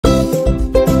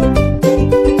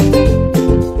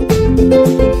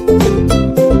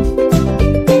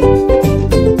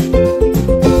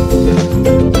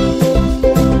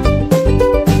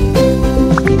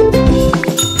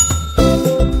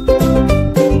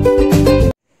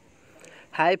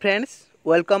Hi friends,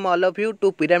 welcome all of you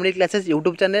to pyramid classes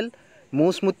YouTube channel.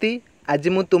 मु स्मृति आज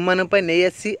मु तुम मान नहीं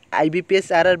आसी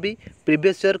IBPS RRB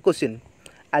previous year question.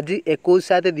 आज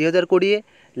 21/7/2020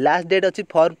 लास्ट डेट अच्छी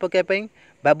फॉर्म पकाइपाई।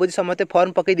 भावुँ समस्ते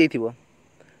फॉर्म पकई देथिबो।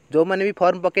 जो मैंने भी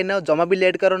फॉर्म पकई न जमा भी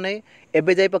लेट करो नहीं,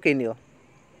 एबे जाई पकई नियो।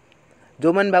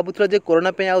 जो मैंने भावुथिलो जे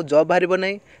कोरोना पे आउ जॉब बाहरिबो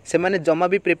नहीं, से माने जमा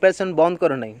भी प्रिपरेशन बंद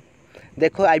करो नहीं।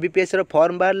 देखो IBPS रो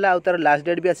फॉर्म बाहरला, आउ तार लास्ट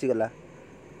डेट भी आसीगला।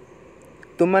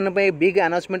 तुम मान बिग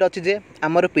अनाउंसमेंट अच्छी जे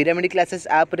आमर पिरामिड क्लासेस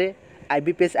आप रे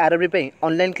IBPS RRB पे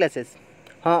ऑनलाइन क्लासेस।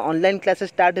 हाँ, ऑनलाइन क्लासेस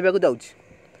स्टार्ट होगा जाऊँगी।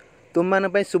 तुम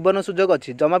मान सुवर्ण सुजोग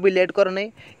अच्छी, जमा भी लेट कर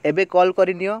नहीं। एबे कॉल कर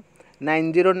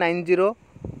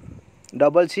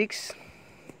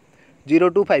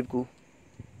 9090660255 को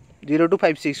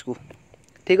 0256 को।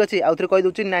 ठीक अच्छे, आउ थे कही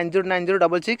दूसरी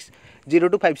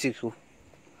 9090660256 को।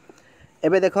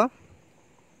 एबे देख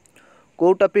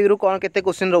कौ टॉपिक रु कौन केते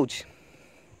क्वेश्चन रोच।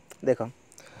 देख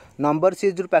नंबर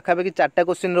सीरीज रु पाखापाखि 4टा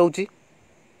क्वेश्चन रोची।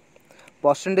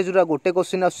 परसेंटेज रू गोटे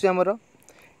क्वेश्चन आसमर।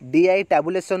 DI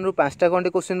टैबुलेशन रु 5टा खंडे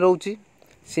क्वेश्चन रोची।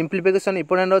 सिंप्लिफिकेशन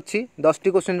इंपोर्टेंट अच्छी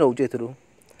 10टी क्वेश्चन रोचे।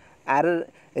 आर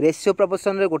रेशियो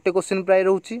प्रोपोर्शन रे गोटे क्वेश्चन प्राय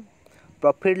रोची।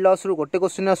 प्रॉफिट लॉस रु गोटे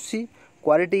क्वेश्चन आसी।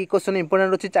 क्वालिटी इक्वेशन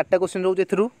इंपोर्टेंट अच्छी 4टा क्वेश्चन रोचे।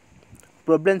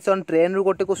 प्रोब्लेम्स ऑन ट्रेन रु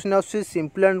गोटे क्वेश्चन आसी।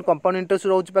 सिंपल एंड कंपाउंड इंटरेस्ट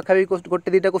रोची पाखापाखि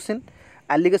गोटे 2टा क्वेश्चन।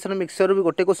 एलिगेशन मिक्सचर भी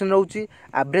गोटे क्वेश्चन रोची।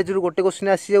 एवरेज रु गोटे क्वेश्चन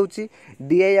आसी जाउची।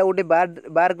 DI आ गोटे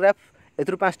बार ग्राफ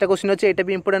एथुर 5टा क्वेश्चन अच्छे। एटा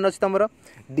भी इंपोर्टेंट अच्छी तुम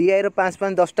DI रो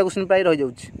 5 10टा क्वेश्चन प्राय रही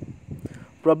जाउची।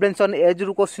 प्रॉब्लम्स ऑन एज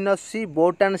रु क्वेश्चन आसी।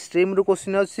 बोट एंड स्ट्रीम रु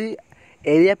क्वेश्चन आसी।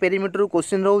 एरिया पेरीमीटर रु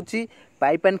क्वेश्चन रोची।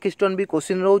 पाइप एंड किस्टोन भी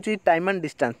क्वेश्चन रोची। टाइम एंड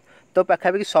डिस्टेंस तो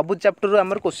पाखापाखि सब चैप्टर रु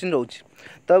आमर क्वेश्चन रोची।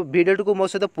 तो वीडियो को मो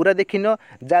सहित पूरा देखिन,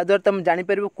 जहाँद्वारा तुम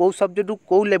जापर कौ सब्जेक्ट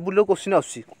कौ लेवल क्वेश्चन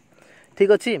आसी।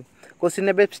 ठीक अच्छे, क्वेश्चन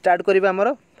ए स्टार्ट करवा।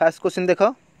 आमर फास्ट क्वेश्चन देख,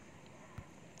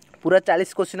 पूरा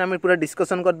 40 क्वेश्चन आम पूरा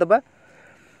डिस्कसन करदे।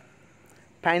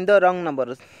 फाइंड द रंग नंबर।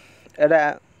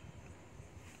 एटा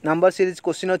नंबर सीरीज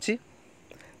क्वेश्चन अच्छी।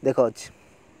 देख अच्छी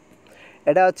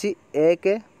एटा अच्छी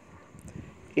 1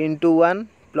 × 1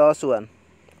 + 1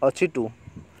 अच्छी 2।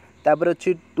 तापर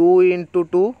अच्छी 2 ×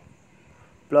 2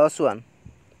 + 1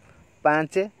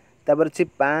 5। तापर अच्छी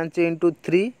 5 ×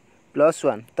 3 +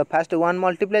 1। तो फास्ट 1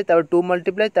 मल्टीप्लाई, तापर 2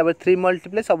 मल्टीप्लाई, तापर 3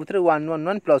 मल्टीप्लाई, सब 1 1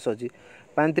 1 प्लस अच्छी।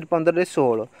 5 3 15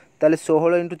 16। ताले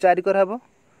 16 × 4 कराब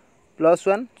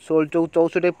 +1 16 64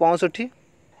 65।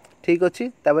 ठीक अच्छे,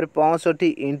 तापर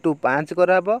 65 × 5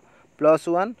 कराब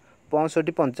 +1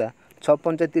 65 5 6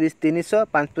 5 30 300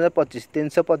 5 5 25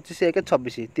 325 1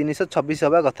 26 326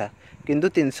 हवा कथा, किंतु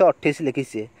 328 लिखी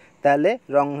सी। ताले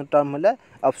रंग टर्म है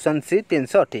ऑप्शन सी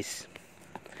 328।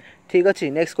 ठीक अच्छे,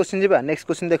 नेक्स्ट क्वेश्चन जी। नेक्स्ट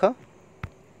क्वेश्चन देख।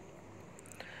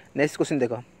 नेक्स्ट क्वेश्चन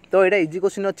देख, तो यहाँ इजी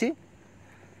क्वेश्चन अच्छी।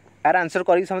 यार आंसर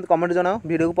करके समझ कमेंट जनाओ।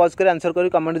 वीडियो को पॉज कर आंसर कर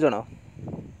कमेंट जनाओ।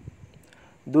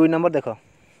 2 नंबर देख।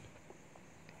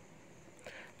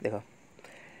 देख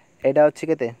यहाँ अच्छी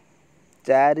के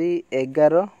 4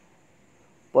 11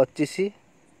 25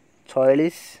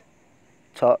 46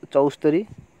 74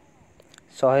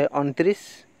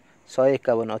 129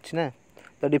 151 अच्छी ना।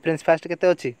 तो डिफरेंस फास्ट के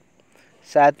अच्छी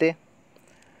 7।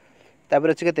 तापर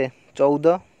अच्छी के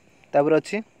 14। तापर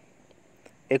अच्छी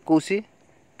 21।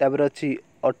 तापर अच्छी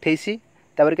 28।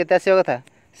 तापर के आसा कथा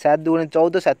 7 2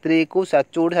 14 7 3 21 7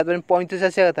 4 7 35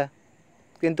 आसा कथा,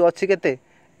 किंतु अच्छी के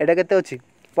एटा के अच्छी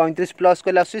 35 प्लस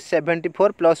कले आस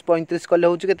 74 प्लस 35 कले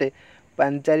हूँ के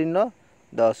 5 4 9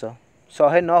 10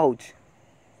 109 हो,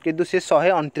 किंतु सी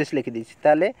 129 लिखिदी।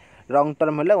 ताले रंग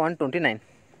टर्म है 129।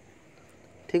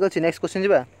 ठीक अच्छे, नेक्स्ट क्वेश्चन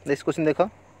जा। नेक्स्ट क्वेश्चन देख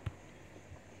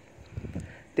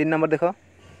 3 नंबर देख।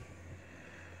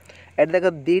 एट देख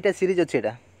 2टा सीरीज अच्छी।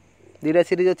 एटा 2टा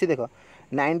सीरीज अच्छी। देख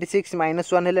 96 - 1 है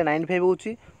 95 हो,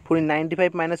 पुणी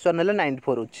 95 - 1 है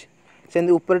 94 हो।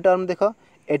 सेमती ऊपर टर्म देख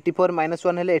 84 -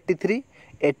 1 है 83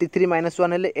 83 -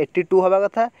 1 है 82 हवा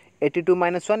कथा 82 -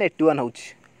 1 81 हो।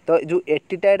 तो जो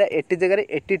 80टा 80 जगह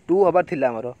 82 हबार थिला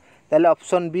हमर, ताले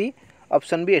ऑप्शन बी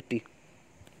 80।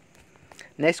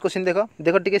 नेक्स्ट क्वेश्चन देख।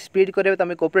 देख टिके स्पीड करे,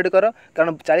 तुम कोऑपरेट कर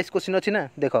कारण 40 क्वेश्चन अच्छी ना।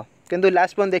 देख किंतु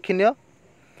लास्ट पॉइंट देखि नियो।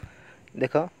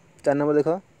 देख 4 नंबर देख।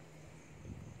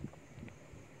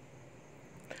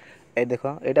 ए देख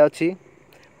यहाँ अच्छी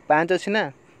 5 अच्छी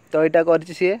ना। तो यहाँ कर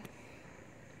सी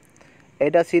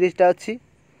यहाँ सीरीजटा अच्छी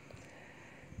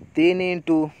 3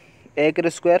 × 1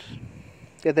 स्क्वायर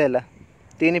केते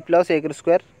 3 + 1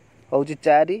 स्क्वायर हूँ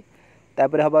 4।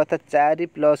 तापर हवा कथा 4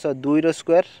 + 2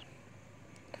 स्क्वायर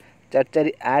 4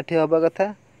 4 8 हवा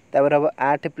कथा। तापर हम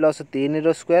 8 +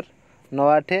 3 स्क्वायर 9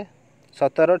 8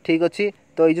 17। ठीक अच्छे,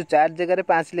 तो ये जो 4 जगह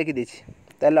 5 लिखी देती,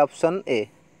 ऑप्शन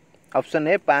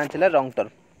ए 5 है रंग टर्म।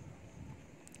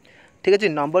 ठीक अच्छे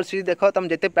नंबर सीरीज देख तुम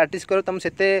जिते प्रैक्टिस कर तुम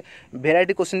से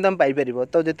भेराइटी क्वेश्चन तुम पाइपर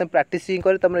तो जिते प्रैक्टिस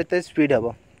कर तुम एत स्पीड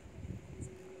हम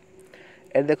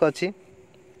ए देख अच्छी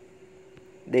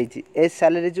देती ए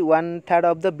salary is 1/3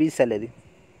 of the B salary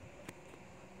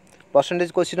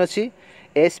percentage question अच्छी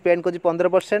ए स्पेंड कर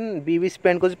 15% बी भी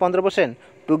स्पेंड कर 15%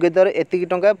 टुगेदर एतिक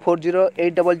टंका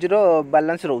 40800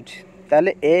 बालांस रोचे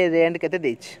ताले ए रेंट केते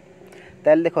देछि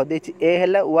ताले देख देछि ए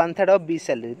हैला 1/3 ऑफ बी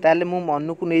सैलरी ताले मु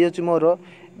मन को नहीं जाउछि मोर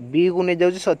बी को नहीं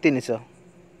जाउछि 300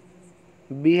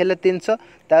 बी हैला 300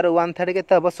 तार 1/3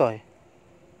 केते हबो 100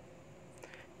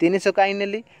 300 कहीं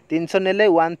नेली 300 नेले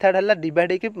 1/3 हैला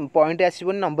डिवाइड के पॉइंट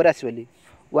आसीबो नंबर आसीबली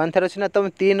 1/3 अछि ना तुम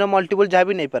 3 मल्टीपल जा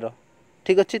भी नहीं पारो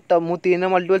ठीक अच्छे तो मु 3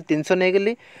 मल्टीपल 300 नहीं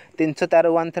गली 300 तार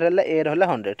 1/3 हैला ए रहला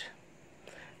 100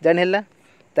 जानि हैला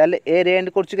ताले ए रेंट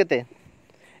करछु केते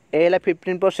ए हैला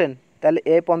 15% ताले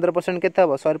ए 15% केते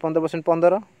हबो 100 15%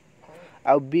 15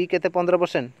 आ बी केते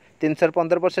 15% 300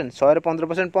 15% 100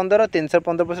 15% 15 300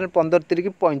 15% 15 3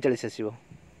 की 45 आसीबो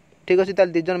ठीक अच्छे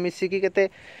ताले दी जन मिसी की केते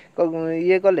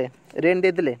ये कले रेंट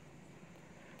दे देले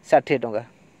 60 टंका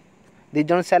दी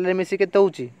जन सैलरी मिसी केते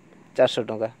होउची 400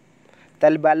 टंका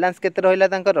ताले बैलेंस केते रहिला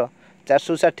तांकर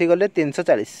 460 गले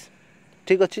 340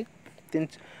 ठीक अच्छे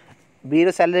बी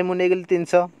रो सैलरी मु नै गेली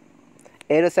 300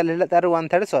 ए रो सैलरी तार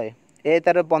 1/3 100 ए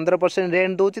तार 15%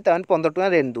 रेंट दूची तान 15 टका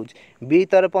रेंट दूची बी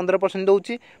तार 15%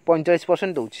 दूची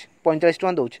 45% दूची 45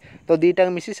 टका दूची तो दीटा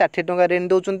मिसी 60 टका रेंट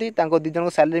दउचंती तांको दी जन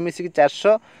सैलरी मिसी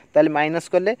 400 ताले माइनस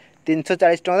करले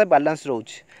 340 टका बैलेंस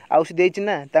रहउची आउ से देछि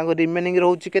ना तांको रिमेनिंग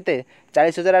रहउची केते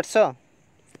 40800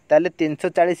 ताले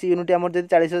 340 यूनिट हमर जदी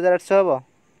 40800 हबो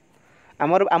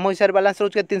हमर आम हिसाब बैलेंस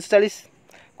रहउची 340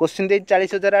 क्वेश्चन दे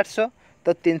 40800 तो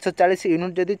 340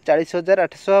 यूनिट जदी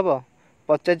 40800 हबो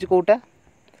पचाजी कोटा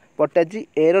पटाजी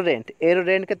ए रो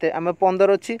रेंट केते आम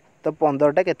 15 अच्छी तो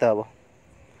 15 टा केते हबो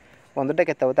 15 टा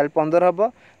केते हबो ताले 15 हबो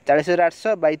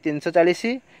 40800 बाई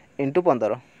 340 इंटू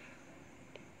 15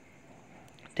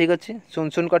 ठीक अच्छे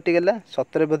 0 कटि गेला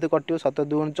 17 बदे कटियो 17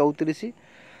 2 34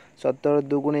 17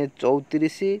 2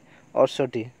 34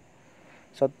 68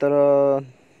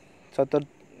 17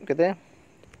 केते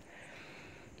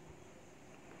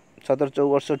 17 4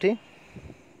 68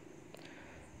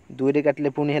 2 रे काटले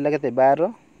पुनी हैला केते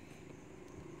 12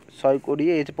 120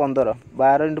 ये 15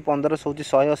 12 इंटू 15 सोची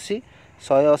 180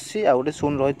 180 आ गोटे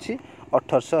 0 रही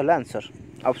 1800 है आंसर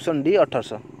ऑप्शन डी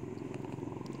 1800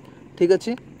 ठीक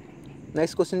अच्छे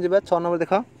नेक्स्ट क्वेश्चन जी 6 नंबर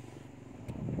देख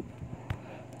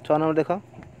 6 नंबर देख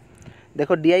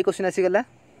देखो डीआई क्वेश्चन आसीगला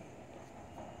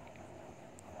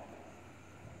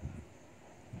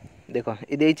देख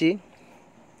ये देछि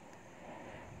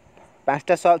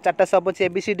 5टा 4टा सब अच्छे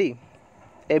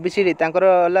एबीसीडी तांकर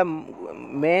होला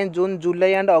मे जून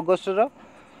जुलाई and August row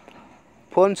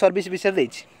phone service विषय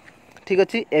देछि ठीक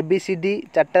अच्छे एबीसीडी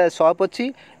 4टा शॉप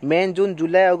अच्छी मे जून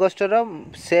जुलाई अगस्त रो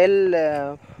सेल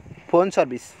फोन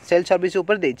सर्विस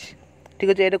ऊपर देछि ठीक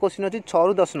अच्छे ये क्वेश्चन अच्छी 6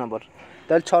 रु 10 नंबर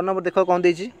तो 6 नंबर देख कौन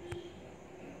देछि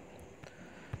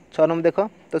 6 नंबर देख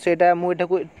तो सेटा मु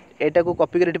एटा को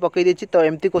कॉपी कर पकई देछि तो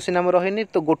एमती क्वेश्चन हम रहनी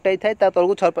तो गोटाई थाए ता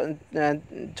तलकू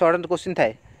 6टा क्वेश्चन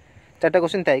थाए 4टा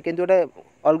क्वेश्चन थाए कि जोटा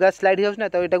अलग स्लाइड हो ना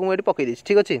तो यहाँ मुझे पकई देछि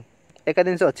ठीक अच्छे एका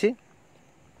जिनस अच्छी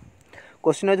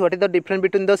question is what is the difference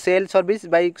between the sale service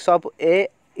by shop A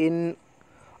in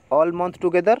all month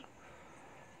together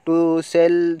to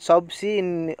cell shop C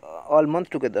in all month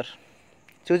together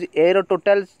से ए रो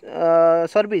टोटल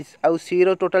सर्विस आउ सी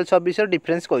रो टोटल सर्विस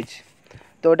डिफरेंस कही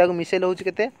तो यहाँ मिसेल हो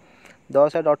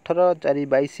 10 8 18 4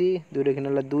 22 2 रे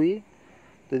किनला 2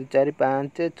 2 4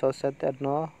 5 6 7 8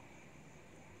 9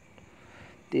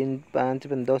 3 5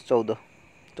 10 14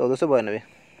 1492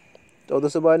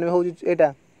 1492 हो एटा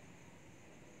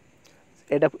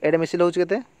एटा एटा missile हो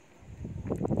केते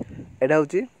एटा हो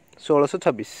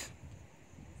 1626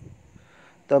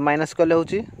 तो माइनस कले हो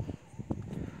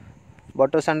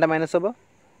बटर सानटा माइनस हम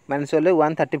माइनस कले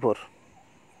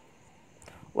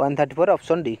 134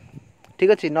 ऑप्शन डी ठीक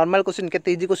अच्छे नॉर्मल क्वेश्चन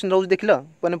केते इजी क्वेश्चन रोज देख लो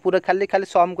माने पूरा खाली खाली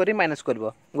सम करी माइनस करबो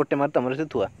गोटे मार्क तमर से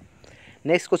थुआ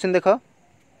नेक्स्ट क्वेश्चन देखो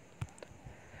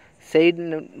सही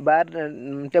बार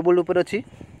टेबल ऊपर अच्छी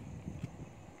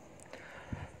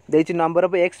देछि number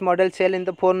of x model cell in the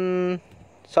phone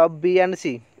shop B and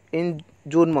C in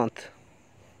June month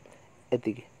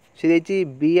एतिकी सी देछि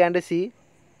B and C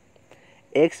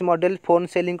x model phone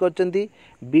selling करचंती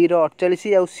B रो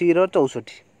 48 और सी रो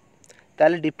 64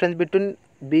 ताले difference between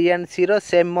B and C row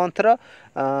same month row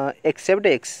except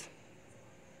X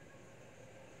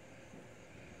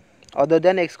other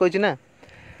than x कहछि ना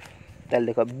ताले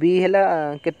देखो B हैला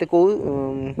केते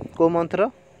को month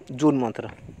रो June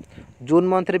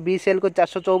month रे बी सेल को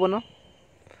 454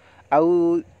 आउ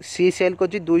सी सेल को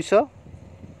 200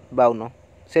 52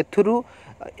 से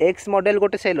एक्स मॉडल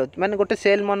गोटे सेल माने गोटे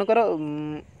सेल मनकर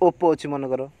ओप्पो अच्छी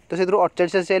मनकर तो से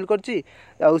 48 सेल कर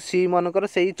सी मनकर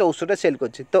से 64 सेल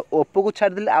कर तो ओप्पो को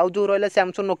छाड़ देले आउ जो रहा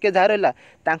सैमसंग नोकिया जहाँ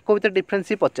रहा भर डिफरेन्स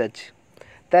ही पचार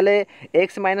ताले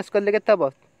एक्स माइनस कले के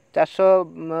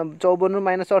 454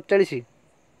 माइनस 48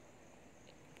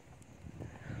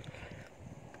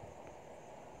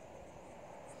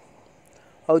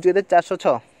 हूँ के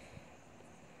 406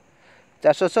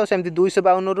 406 सेमती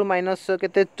 252 रु माइनस के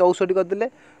 64 करदे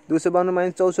 252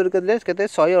 माइनस 64 करदे के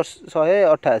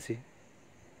 188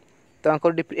 तो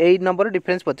यही नंबर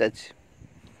डिफरेन्स पचार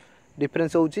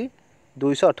डिफरेन्स हूँ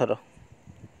 218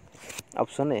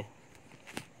 ऑप्शन ए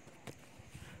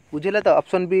बुझेगा तो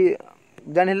ऑप्शन बी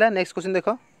जान नेक्स्ट क्वेश्चन देख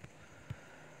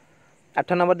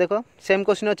 8 नंबर देख सेम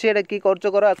क्वेश्चन अच्छी एटा कि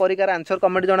कर आंसर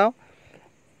कमेंट जनाओ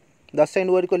 10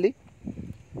 सेकंड वेट कली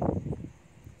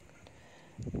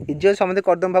इजी समझे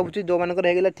करदम भावुँ जो मानकर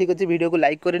होगा ठीक अच्छे वीडियो को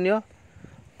लाइक कर नियो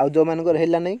आ जो मानकर है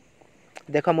नहीं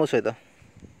देख मो सहित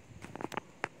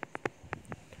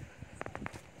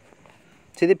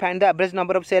सीधी find the average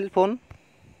number of cell phone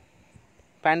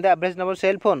find the average number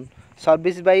cell phone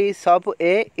service by shop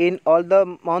A in all the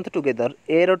month together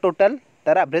A row total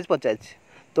तार एवरेज पचार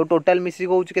तो टोटल मिसिक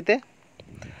हूँ के 6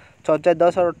 4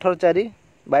 10 18 4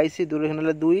 22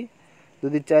 2 2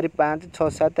 2 4 5 6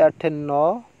 7 8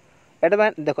 9 एटा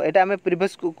देख एटा आम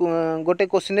प्रिवियस गोटे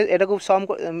क्वेश्चन एटा को सम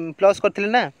प्लस करथिले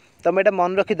ना तुम एटा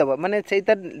मन रखिदेव माने से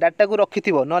डाटा को रखि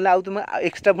ना आउ तुम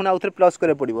एक्सट्रा पुणी आउ थे प्लस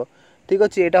करे पड़ो ठीक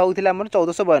अच्छे यहाँ होता आम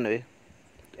 1492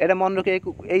 एटा मन रखिए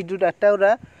ये जो डाटा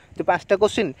गुरा जो 5टा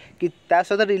क्वेश्चन कि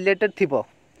सहित रिलेटेड थी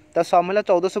तो सम है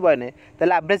 1492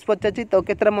 ताल एवरेज पचार तो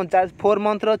के 4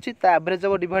 मंथ अच्छी एवरेज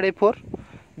हम डिवाइड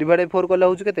 4 कले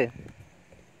हूँ के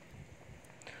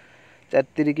 4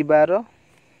 3 की 12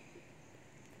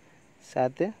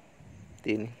 7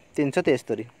 3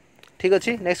 373 ठीक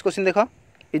अच्छे नेक्स्ट क्वेश्चन देख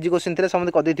इजी क्वेश्चन थे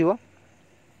समझे करदे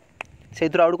से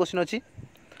आउट क्वेश्चन अच्छी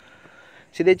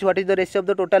सी देखिए what is the ratio of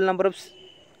the total number of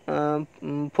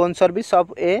phone service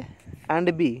of A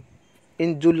and be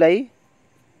in July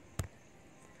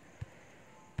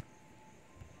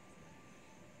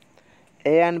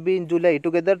A and B in July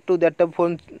together to that of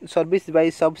phone service by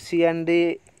sub C and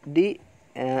D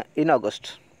in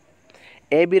August.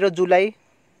 A B रो जुलाई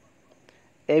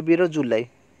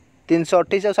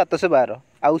 328 और 712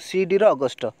 आउ C D रो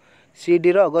अगस्त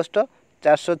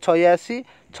 486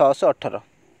 618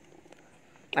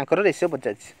 Anchor ratio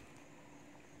पचार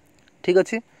ठीक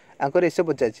अच्छे Anchor ratio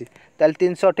पचार ताल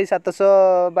 328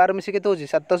 712 मिसी के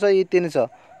 700 ये 300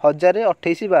 1000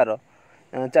 28 12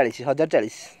 40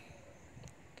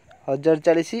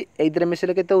 1040 ether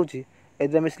मिसले के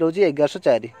एथेर मिसले हूँ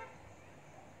 1104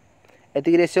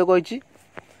 एति रेशियो कही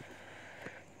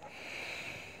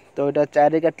तो यहाँ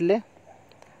 4 काटिले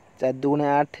 4 2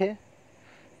 8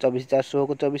 24 400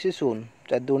 को 24 0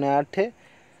 4 2 8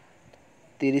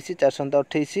 30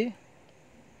 428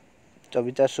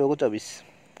 24 400 को 24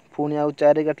 पुणी आउ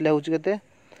 4 काटिले हूँ के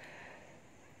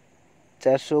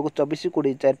 400 को 24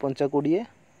 20 4 5 20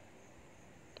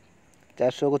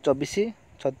 400 को 24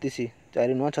 36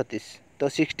 4 9 36 तो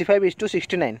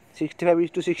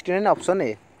 65:69 ऑप्शन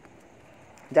ए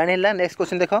जानी है नेक्स्ट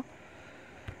क्वेश्चन देख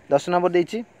 10 नंबर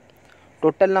देती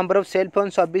total number of cell phone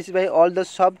service by all the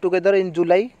shop together in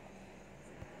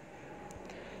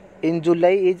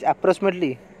July is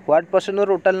approximately what percent of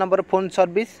total number of phone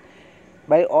service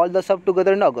by all the shop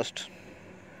together in अगस्त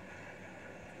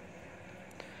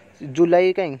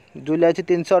जुलाई कहीं जुलाई अच्छे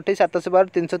 328 712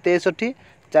 363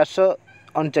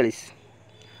 439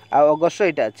 आ अगस्त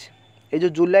यहाँ अच्छे ये जो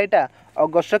जुलाईटा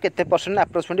अगस्त केते percent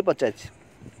approximately पचार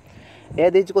ए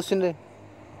देख question रे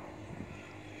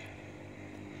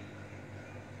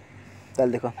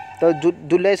ताल देख तो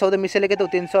जुलाई सहित मिसेले के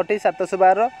 328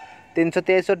 712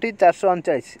 363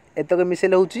 439 एतक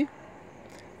मिसेले हूँ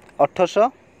 1800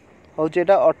 हूँ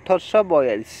यहाँ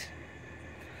 1842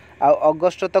 आ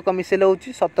अगस्त तक मिसेले हूँ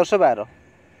 1712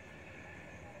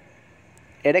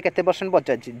 एटा केते परसेंट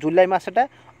पचार जुलाई मसटा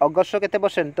अगस्त केते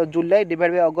परसेंट तो जुलाई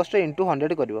डिवाइड बाय अगस्त इंटू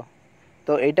 100 कर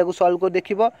तो यहीटा को सल्व कर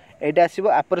देख यहाँ आसो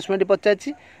अप्रोक्सीमेटली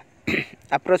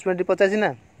पचार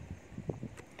ना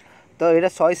तो यहाँ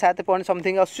 107 पॉइंट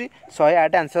समथिंग आसूँ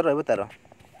 108 आंसर रही तार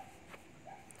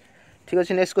ठीक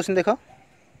अच्छे नेक्स्ट क्वेश्चन देख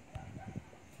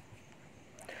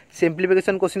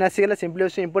सिंप्लिफिकेशन क्वेश्चन आसीगला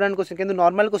सिंप्लिफिकेशन इंपोर्टेंट क्वेश्चन किंतु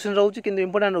नॉर्मल क्वेश्चन रोचे किंतु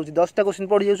इंपोर्टेंट रोचे 10टा क्वेश्चन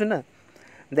पढ़ी जाऊँ ना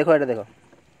देख यहाँ देख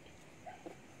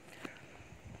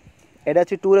यहाँ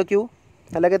अच्छी 2 रो क्यू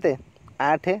है के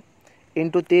 8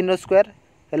 इंटू 3 रो स्क्वायर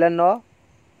है 9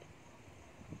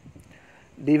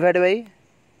 divide by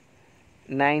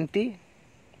 90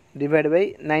 divide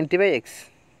by 90 by x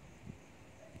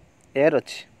air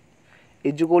अच्छी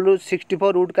इजुकल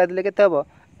 64 रूट काटिले केते हम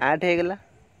 8 हो गला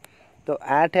तो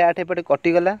 8 8 एपटे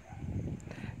कटिगला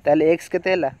ताले एक्स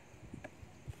केते हला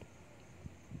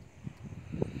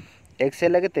एक्स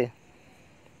है केते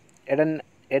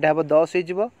एटा हम 10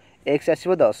 हो एक्स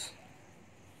आसो 10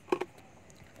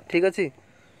 ठीक अच्छे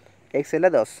एक्स है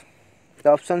 10 तो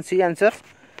ऑप्शन सी आंसर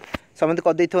समझे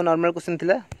कर देथो नॉर्मल क्वेश्चन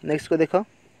थिला। नेक्स्ट को देखो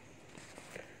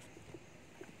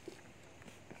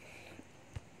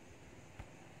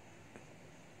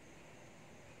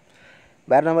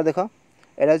 12 नंबर देखो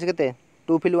एटा होचे केते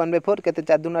 2 फिल 1/4 केते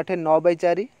 4 2 8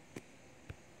 9/4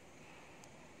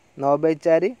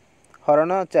 9/4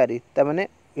 हरण 4 ता माने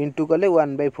इंटू कले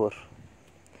 1/4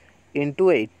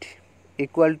 into 8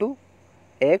 equal to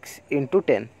x into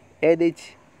 10 ए देछि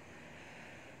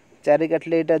 4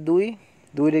 काटले एटा 2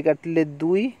 2 रे काटले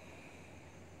 2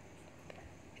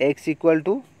 x equal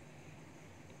to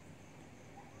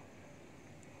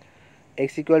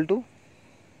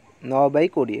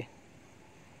 9/20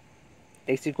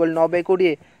 x equal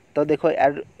 9/20 तो देखो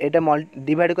यहाँ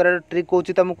डिवाइड कर ट्रिक कौन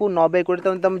तुमको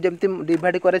 9/20 तुम जमी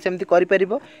डिवाइड करे सेमती कर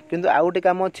किंतु आउ गोटे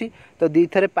कम अच्छी तो दी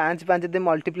थे 5 5 जब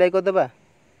मल्टीप्लाई करदे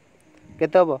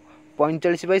केते हम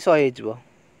 45/100 हो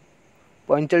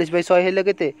 45/100 हेल्ले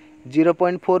केते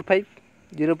 0.45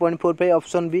 0.45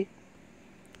 ऑप्शन बी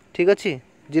ठीक अच्छे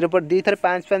 0 दी थे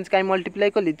 5 5 कहीं मल्टीप्लाई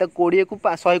कली तो 20 को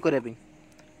 100 करने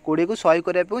 20 को 100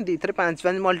 करने दी थे 5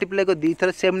 5 मल्टीप्लाई कर दी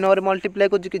थे सेम नंबर मल्टीप्लाई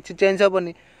कर किसी चेंज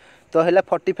हेनी तो है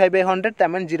 45/100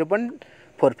 तमें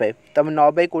 0.45 तुम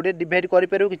 9/20 डिवाइड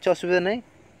कर किसी असुविधा ना।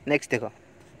 नेक्स्ट देख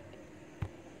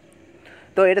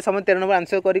तो ये समझ 13 नंबर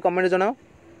आंसर करी कमेंट जनाओ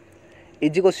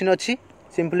इजी क्वेश्चन अच्छी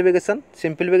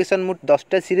सिंपलीफिकेशन मुझे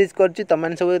 10टा सीरीज कर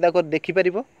तुम सब देखिपर।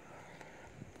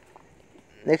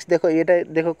 नेक्स्ट देखो ये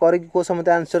देख कर को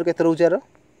समझते आंसर के रोच यार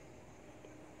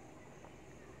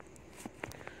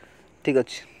ठीक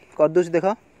अच्छे कर दूँ देख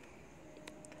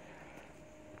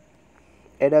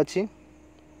एटा अच्छी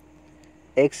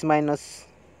एक्स माइनस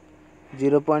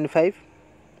 0.5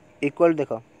 इक्वल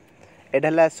देख एटा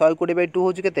है 120/2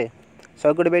 हूँ के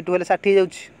 120/2 है 60 हो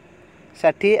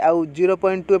 60 आउ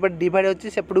 0.2 एपटे डिवाइड अच्छी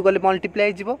सेपटू गले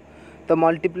मल्टीप्लाई हो तो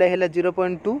मल्टीप्लाई है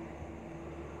 0.2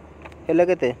 है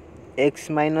के एक्स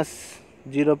माइनस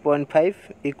 0.5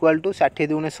 इक्वल टू 60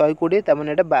 दूने 120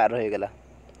 तमें एटा 12 हो गला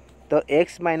तो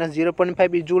एक्स माइनस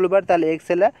 0.5 इजुअल बार ताले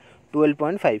एक्स है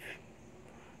 12.5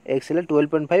 एक्स है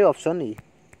 12.5 ऑप्शन ई।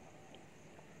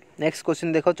 नेक्स्ट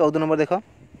क्वेश्चन देखो 14 नंबर देखो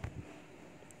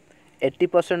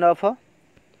 80% ऑफ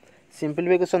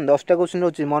सिंपलीफिकेशन 10टा क्वेश्चन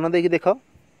रोचे मन देखिए देख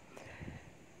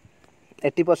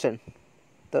 80%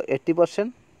 तो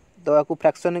 80% तो आपको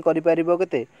फ्रैक्शन कर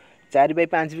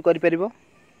 4/5 भी कर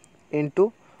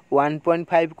इंटू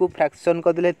 1.5 को फ्रैक्शन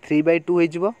करदे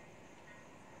 3/2 हो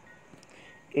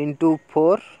इंटू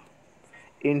 4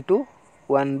 इंटू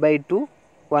 1/2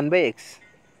 1/x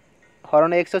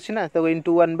हरण x अच्छी ना तो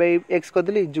इंटू 1/x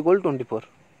करदेली इजुकल 24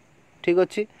 ठीक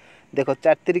अच्छे देख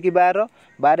 4 3 12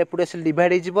 12 एपटे आस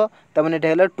डिवाइड हो तमें ये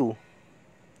 2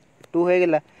 2 हो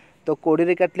गला तो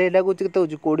 20 काटले केते हो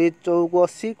 20 चौक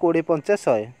 80 20 50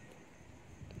 100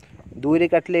 2 रे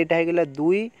काटले यहाँ होगा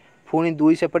 2 पुणी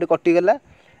 2 सेपटे कटिगला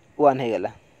 1 हो गला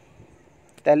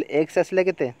ताल एक्स आसला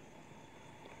केते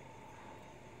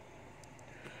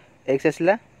एक्स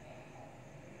आसला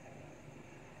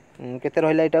केते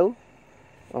रहिला एटा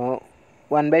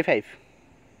 1/5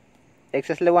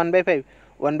 एक्स आसला 1/5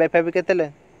 1/5 केते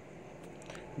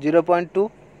 0.2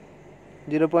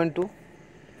 0.2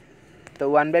 तो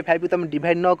 1/5 तुम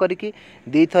डिवाइड न करके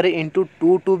दी थर इंटू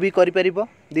 2 भी कर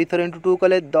दी थर इंटू 2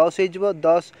 कले 10 हो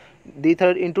 10 दी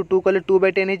थर इंटू 2 कले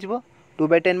 2/10 हो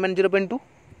 2/10 मान 0.2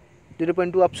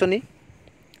 0.2 ऑप्शन ई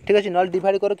ठीक अच्छे ना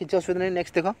डिवाइड कर किसी असुविधा नहीं।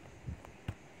 नेक्स्ट देख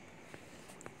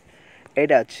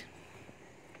एटा अच्छी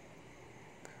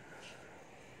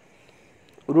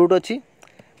रूट अच्छी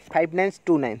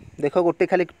 5929 देख गोटे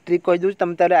खाली ट्रिक कही दूँ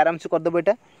तुम तार आराम से करदेव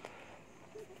यहाँ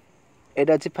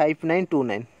अच्छी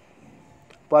 5929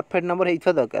 परफेक्ट नंबर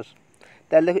होता दरकार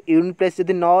ताले देख यूनिट प्लेस जब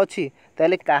न अच्छी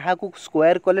ताले क्या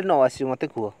स्क्वायर कले न आस मत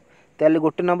कह ताले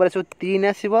गोटे नंबर आस 3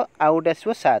 आसो आउ गोटे आस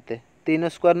 7 3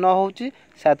 स्क्वायर न हो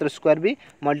 7 स्क्वायर भी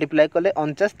मल्टीप्लाई कले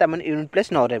 49 तमें यूनिट प्लेस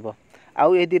न रहा आउ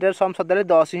ये दुटार सम सदाले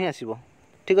 10 ही आसो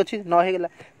ठीक अच्छे न होगा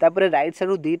तापर राइट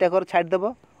साइड दुईटा कर छाड़देव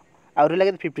आउ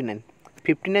रहा 59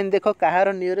 59 देख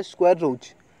कहार नियरेस्ट स्क्वायर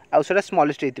रोच आउ से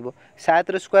स्मॉलेस्ट हो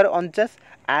 7 स्क्वायर 49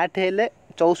 8 हेले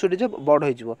 64 जो बड़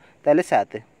हो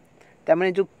 7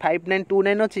 तमें जो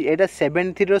 5929 अच्छी यहाँ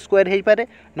 73 स्क्वायर हो पारे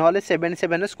ना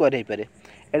 77 स्क्वायर हो पारे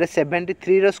यहाँ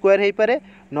 73 स्क्वायर हो पारे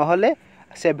ना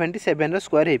 77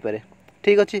 स्क्वायर हो पारे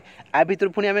ठीक अच्छे आ भितर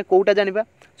पुणी आम कौटा जाना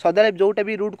सदा जोटा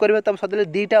भी रूट करवा तुम सदा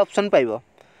दुईटा ऑप्शन पाइब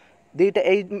दुईटा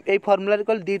यही फर्मुला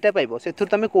कल दुईटा पाइब से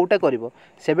तुम कौटा कर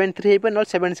 7 3 हो ना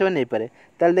 7 7 हो पाए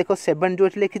ताल देख 7 जो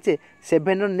लिखीचे 7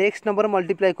 नेक्स्ट नंबर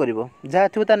मल्टीप्लाई कर जहाँ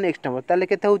थी तार नेक्स्ट नंबर ताल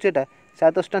के 7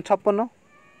 56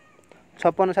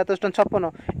 56 7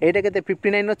 56 यहाँ के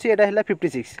 59 अच्छी यहाँ है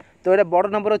 56 तो यहाँ बड़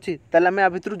नंबर अच्छी ताल आ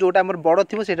भितर जोटा आम बड़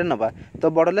थी से नवा तो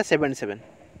बड़ है 7 7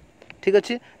 ठीक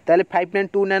अच्छे ताल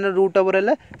 5929 रूट ओवर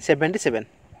है 77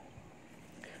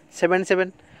 7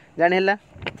 7 जानी है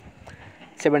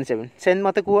 7 7 से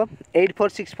मत कह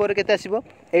 8464 के आसो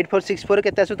 8464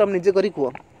 के आसो तुम निजे कर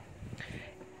कह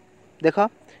देख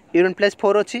यूनिट प्लस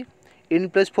 4 अच्छी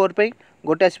यूनिट प्लस 4 पे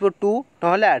गोटे आसो 2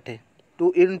 ना 8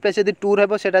 2 यूनिट प्लस यदि 2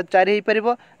 रहा 4 हो पार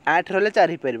 8 रहा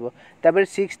 4 हो पार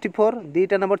 64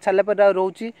 दुईटा नंबर छाड़ा पर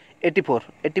रोच 84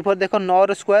 84 देख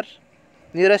 9 स्क्वायर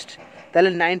नियरेस्ट ताले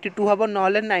 92 हम ना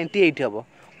 98 हम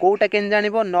कौटा के जान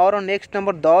 9 नेक्स्ट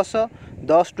नंबर 10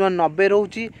 10 टू 90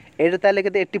 रोचे ये ताले के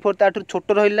 84 ताठू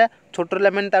छोट रहा छोट रहा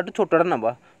मैंने ताठू छोटा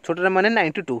नवा छोटा मैंने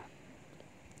 92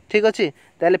 ठीक अच्छे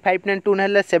ताले 592 है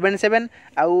 77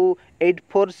 आउ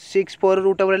 8464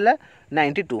 रूट ओवर है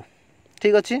 92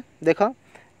 ठीक अच्छे देख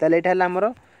ताले यहाँ है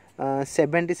आमर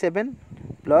 77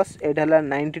 प्लस यहाँ है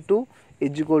 92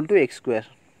 is equal to x square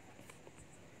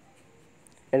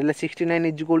eight 69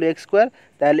 is equal to x square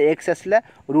ताले एक्स आसला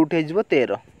रूट हो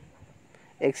 13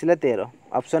 एक्स है 13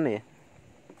 ऑप्शन ए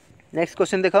नेक्स्ट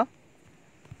क्वेश्चन देख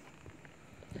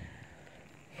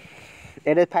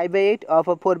ये 5/8 ऑफ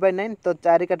 4/9 तो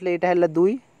 4 काटले यहाँ है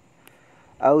 2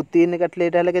 आउ 3 काटले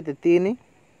यहाँ है के 3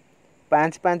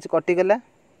 5 5 कटिगला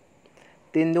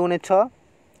 3 2 6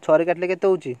 6 काटले के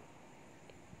हो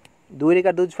 2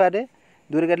 काट दूँ 5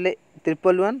 2 काटले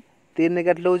 111 3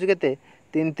 काटले हो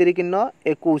 3 3 कि 9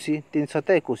 21 3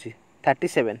 7 21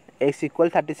 37 x equal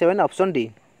 37 option D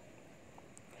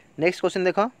next question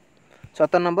देख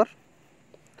 7 नंबर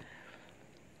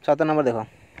देख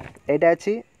यहाँ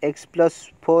अच्छी एक्स प्लस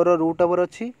 4 रूट ओवर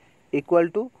अच्छी इक्वाल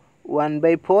टू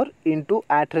 1/4 इंटू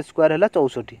 8 स्क्वायर है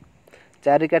 64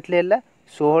 4 काटले है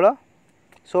 16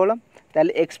 16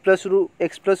 ताले एक्स प्लस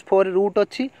 4 रूट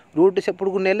अच्छी रूट सेपट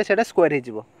को नेले सेटा स्क्वायर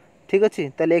हो ठीक अच्छे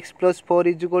ताले x plus 4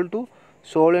 is equal to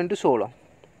 16 into 16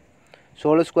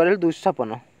 16 square है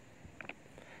 256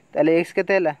 ताले एक्स के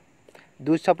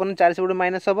 256 4 से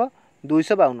माइनस हम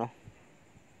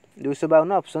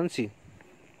 252 ऑप्शन सी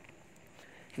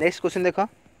नेक्स्ट क्वेश्चन देख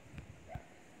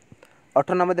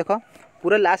 18 नंबर देख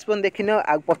पूरा लास्ट पर्यटन देखी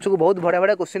पक्ष को बहुत बढ़िया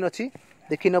बढ़िया क्वेश्चन अच्छी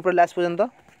देखी पूरा लास्ट पर्यंत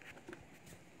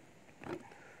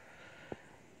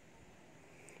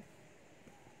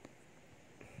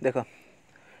देख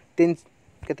 3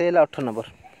 के 18 नंबर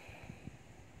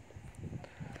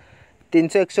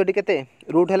 361 के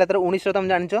रूट है 19 तुम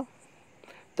जान तो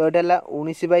ये है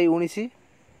 19/19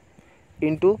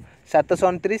 इंटू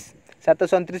 729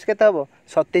 729 के हम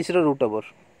 27 रूट ओवर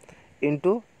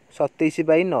इंटू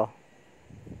 27/9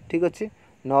 ठीक अच्छे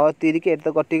 9 3 के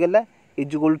तो कटिगला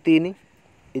इजुकल 3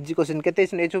 इजी क्वेश्चन के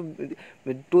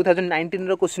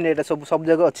 2019 क्वेश्चन यहाँ सब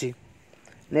जगह अच्छी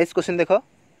नेक्स्ट क्वेश्चन देख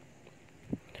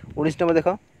 19 नंबर देख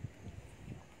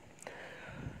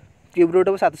क्यूब रूट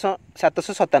ओवर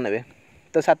 797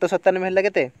 तो 797 है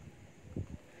के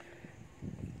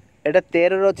एटा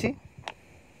 13 अच्छी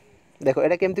देख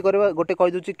एटा केमती कर गोटे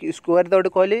कहीदे स्क्वायर तो गोटे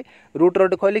कहली रूट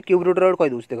रोटे कहली क्यूब रूट रोटे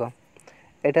कहीदे देख यहाँ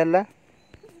है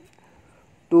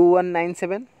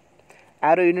 2197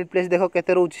 आर यूनिट प्लेस देख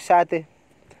के रोच 7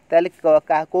 ताल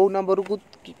कौ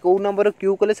नंबर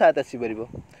क्यू कले 7 आसपर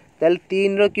ताल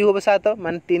 3 क्यू हम 7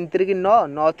 मान 3 3 9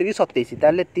 9 3 27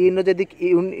 ताल 3 जदि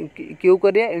क्यू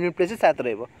करिया यूनिट प्लेस 7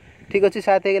 रहा ठीक अच्छे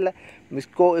 7 होगा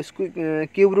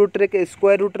क्यूब रूट्रे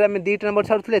स्क्वायर रूट्रे आम 2टा नंबर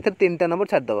छाड़ू ए 3टा नंबर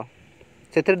छाड़देव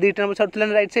से 2टा नंबर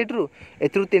छाड़ू रईट सैड्रु ए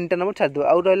 3टा नंबर छाड़देव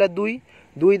आउ रहा 2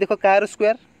 2 देख car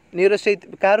square nearest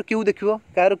car Q देख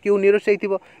कार क्यू नियरेस्ट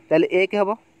हो 1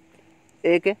 हम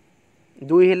 1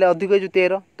 2 है अधिक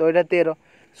 13 तो यहाँ 13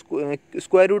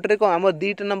 स्क्वायर रूट्रे कौन आम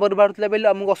 2टा नंबर बाहर बोले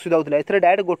आमको असुविधा होता है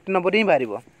डायरेक्ट गोटे नंबर ही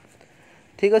बाहर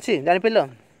ठीक अच्छे जानीपार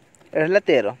यहाँ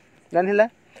 13 जानी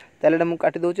ताले मुझे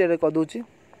काटी दूसरी ये करदे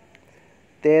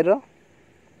 13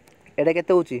 एटा के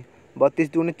 32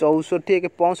 दूनी 64 एक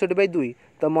 65/2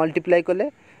 तो मल्टीप्लाई कले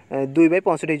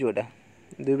 2/65 होटा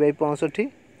 2/65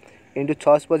 इंटू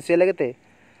 6 25 है के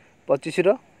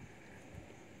 25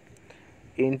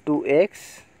 इंटू एक्स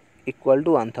इक्वाल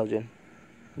टू 1000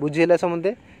 बुझीला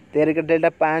समझे 13 काटले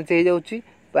 5 हो जाऊँगी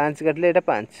 5 काटले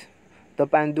 5 तो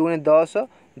 5 दूनी 10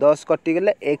 10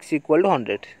 कटिगले x equal to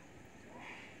 100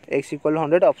 x equal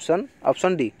 100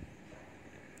 option D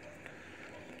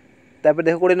तापर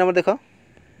देख 20 नंबर देख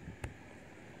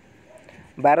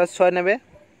 12 6 ने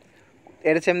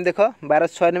एट सेम देख 12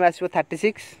 6 ने आसो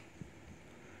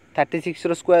 36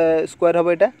 रो स्क्वायर हम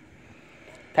यहाँ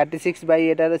 36 बै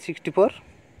एटार 64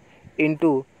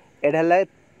 इंटू एटा है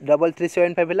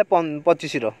 3375 है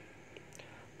 25 रो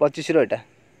यहाँ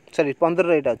सॉरी 15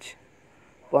 रो यहाँ अच्छे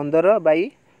 15 बै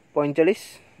 45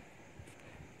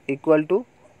 इक्वल टू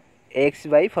x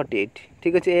बै 48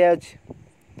 ठीक अच्छे ये अच्छे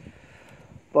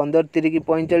 15 3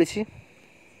 45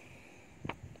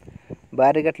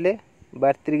 12 काटले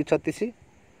 12 3 36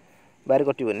 12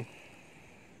 कटोनी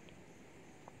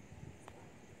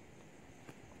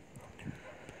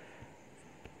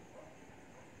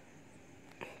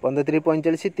 15 3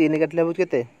 45 3 काटले हूँ के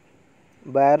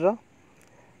 12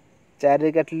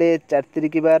 4 काटले 4 3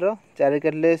 12 4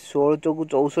 काटले 16 चौक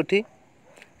 64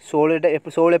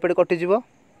 16 एपटे कटिज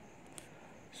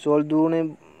 16 दूने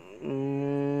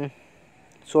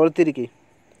 16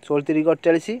 3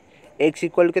 48 एक्स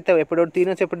इक्वल के एपटे 3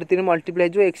 अच्छे एपटे 3 मल्टीप्लाई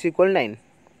हो x equal 9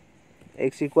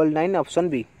 x equal 9 option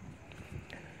B.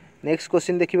 Next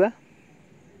question देखिबा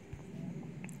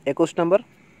 21 नंबर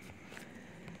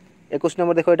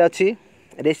देख यहाँ अच्छी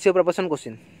रेशियो प्रपोर्शन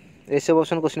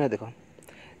क्वेश्चन देख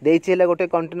देती है गोटे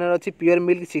कंटेनर अच्छी प्योर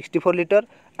मिल्क 64 लिटर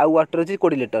आउ वाटर अच्छी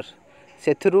 20 लिटर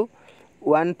से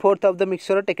 1/4 of the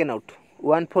mixture taken out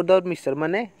 1/4 of mixture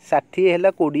माने 60 है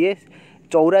 20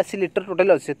 84 लिटर टोटाल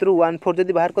अच्छे से 1/4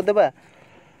 जब बाहर करदे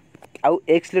आउ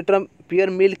x litre pure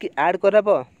milk add करब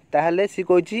ताहले सी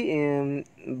कही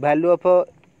वैल्यू ऑफ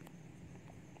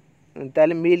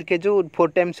ताले मिल्क जो 4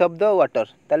 टाइम्स ऑफ द वाटर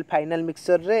ताले फाइनल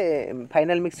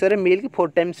मिक्सचर रे मिल्क 4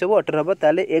 टाइम्स ऑफ वाटर हम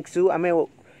ताले x जो आम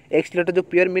x लिटर जो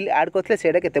प्योर मिल्क ऐड करते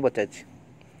से पचार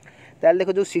ताले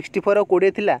देखो जो 64 और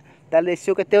 20 थिला ताले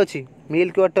रेशियो केते अछि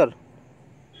मिल्क वाटर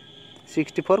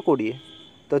 64 20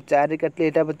 तो 4 काटले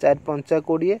एटा 4 5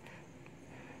 20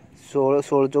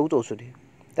 16 चौक 64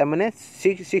 तार माने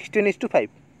 16:5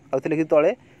 आउ लिखि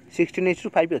तले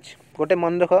 16:5 अच्छी गोटे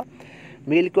मन रख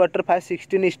मिल्क वाटर फास्ट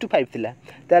 16:5 थिला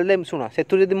ताले सुन से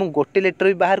जब मुझे गोटे लिटर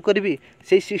भी बाहर करी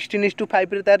से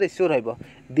 16:5 तार रेशियो रहिबो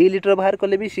 2 लिटर बाहर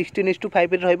कले भी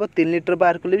 16:5 रहिबो 3 लिटर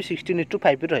बाहर कले भी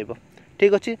 16:5 रहिबो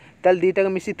ठीक अच्छे ताल दीटा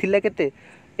मिसी थिला केते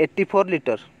 84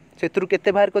 लिटर से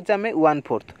केते बाहर करछे आमे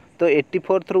 1/4 तो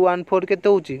 84 थ्रू 1/4 केते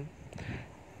होची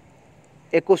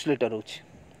 21 लिटर होची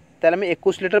ताले आमे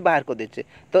 21 लिटर बाहर कर देचे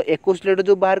तो 21 लिटर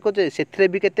जो बाहर करछे सेथरे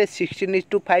भी केते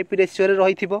 16:5 रेशियो रे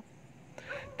रहिथिबो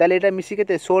ताले एटा मिसी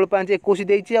केते 16 5 21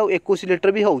 देइची आ 21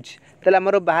 लिटर भी होची ताले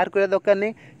हमर बाहर करा दरकार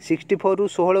नै 64 रु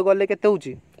 16 गले केते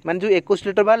होची माने जो 21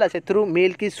 लिटर बाहरला सेथरु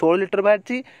मिल्क 16 लिटर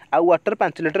बाहरची आ वाटर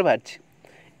 5 लिटर बाहरची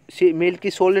सी मिल्क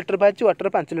 16 लिटर बाहर वाटर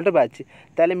 5 लिटर बाहर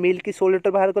ताले मिल्क 16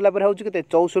 लिटर बाहर कला पर होची केते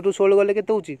 64 रु 16 गले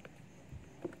केते होची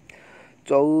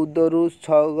 14 रु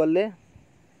 6 गले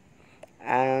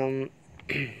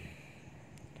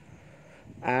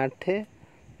 8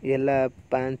 येला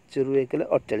 5 रु 1 गले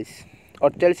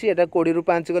 48 एटा 20 रु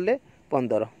 5 गले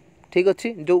 15 ठीक अच्छे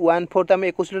जो 1/4 आम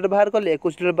 21 लिटर बाहर कले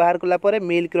 21 लिटर बाहर कला पर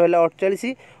मिल्क रहा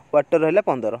 48 वाटर रहा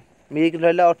 15 मिल्क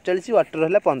रहा 48 वाटर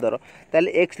रहा 15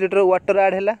 ताले x लिटर वाटर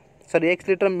ऐड है sorry x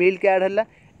litre milk add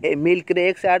है मिल्क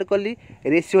रे x ऐड कली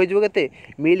रेशियो हो के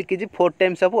milk is 4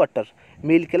 times of water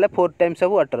milk है 4 टाइम्स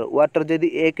ऑफ वाटर जदि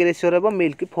 1 रेशियो रहा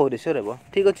मिल्क 4 रेशियो रहा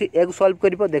ठीक अच्छे एक सॉल्व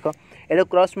कर देख ये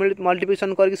क्रॉस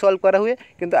मल्टीप्लिकेशन करके सॉल्व करा हुए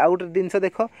किंतु आउ गोटे जिनस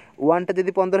देख 1 टा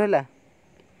जदि 15 है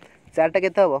 4 टा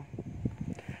केते हम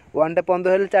 1 टा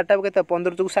 15 है 4 टा केते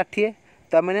 15 चौक 60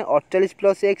 तो मैंने 48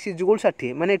 प्लस एक्स इजुगुल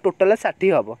 60 माने टोटाल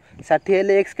 60 हम 60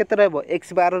 हेल्ले एक्स के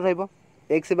एक्स 12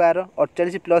 एक्स 12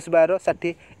 48 प्लस 12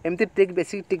 60 एमती ट्रिक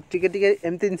बेसिक टिके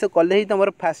एमती जिन कले ही तुम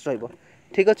फास्ट रही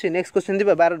ठीक अच्छे। नेक्स्ट क्वेश्चन जी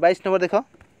 22 नंबर देख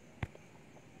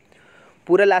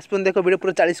पूरा लास्ट पर्यंत देख वीडियो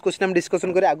पूरा 40 क्वेश्चन हम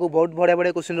डिस्कसन करें आगु बहुत बढ़िया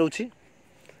बढ़िया क्वेश्चन रोची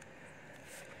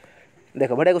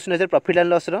देख बढ़िया क्वेश्चन है प्रॉफिट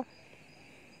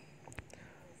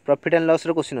एंड लॉस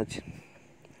क्वेश्चन अच्छी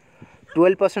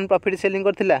 12% प्रॉफिट सेलिंग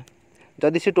करथिला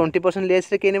जदि से 20% लेस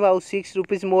रे किने आ 6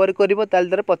 रुपीस मोर करिवो ताल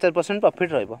दर 50%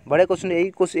 प्रॉफिट रहइबो बढ़िया क्वेश्चन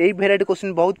एई वेराइटी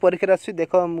क्वेश्चन बहुत परीक्षा आसी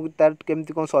देखो तार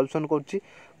केमती कोन सॉल्यूशन करछि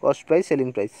कॉस्ट प्राइस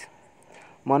सेलिंग प्राइस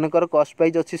मन कर कॉस्ट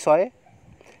प्राइस अच्छी 100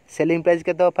 सेलिंग प्राइस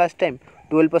केते फर्स्ट टाइम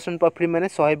 12% प्रॉफिट माने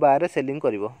 112 सेलिंग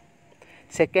करिवो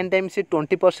सेकेंड टाइम से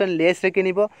 20% लेस रे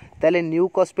किनिबो ताले न्यू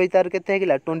कॉस्ट प्राइस तार केते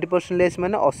हेगिला 20% लेस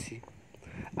माने 80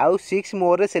 आउ 6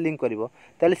 मोर रे सेलिंग करिवो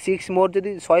ताले 6 मोर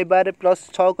जदि 112 प्लस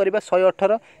 6 करबा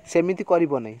 118 सेमिति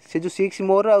करिवो नै से जो 6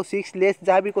 मोर आउ 6 लेस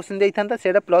जहाँ भी क्वेश्चन देई थांता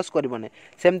सेटा प्लस करिवो नै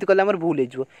सेमिति कले हमर भूल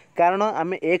हेजो कारण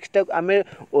आमे x टा आमे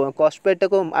कॉस्ट प्राइस टा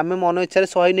को आमे मन इच्छा रे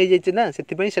 100 नै जाइछि ना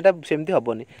सेति पई सेटा सेमिति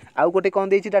हबोनी आउ गोटे कोन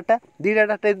देइछि डाटा दीटा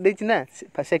डाटा देइछि ना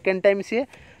सेकंड टाइम से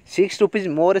 6 रुपीस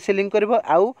मोर सेलिंग करिवो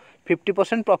आउ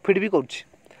 50% प्रॉफिट भी करछि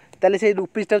ताले से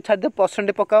रुपीसटा छाड़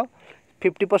परसेंट पकाओ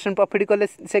 50% प्रॉफिट कले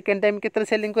सेकेंड टाइम केते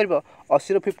सेलिंग कर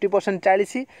 80 50%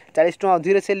 40 टଙ୍କା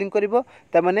अधिक सेलिंग कर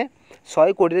मैंने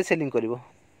 120 रे सेलिंग कर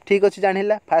ठीक अच्छे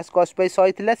जाना फास्ट कस्ट प्राइस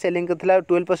 100 थी सेलिंग करता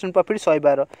 12% प्रॉफिट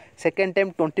 112 सेकेंड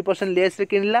टाइम 20% लेस रे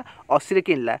किनला 80 रे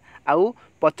किनला आउ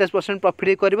 50%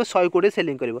 प्रॉफिट कर 120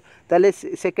 सेलिंग कर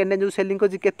सेकेंड टाइम जो सेलिंग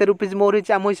कर रुपीज मोर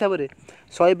होती आम हिसाब से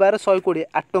 112 120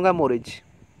 8 टଙ୍କା मोर होती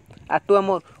 8 टଙ୍କା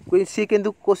मोर सी कि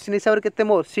क्वेश्चन हिसाब से केते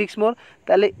मोर 6 मोर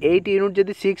ताले 8 यूनिट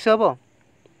जदि 6 हम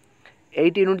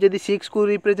 8 यूनिट जदि 6 को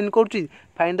represent करुच्ची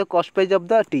find the cost price of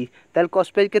the T ताल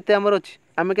कस्ट प्राइस केते हमर अछि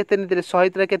आमे केते निते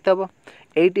 100 रा केते हबो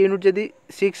 8 यूनिट जदि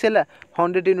 6 हैला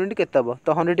 100 यूनिट केते हबो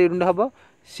तो 100 यूनिट हबो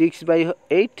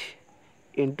 6/8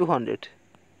 into 100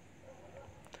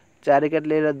 4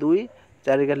 काटले 2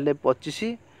 4 काटले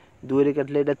 25 2 रे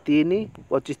काटले 3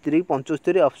 25 3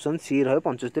 75 ऑप्शन सी रहे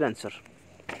 75 आंसर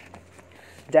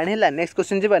जानिला नेक्स्ट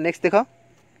क्वेश्चन जीवा नेक्स्ट देखो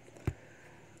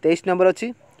 23 नंबर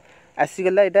अछि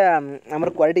आसीगला यहाँ आम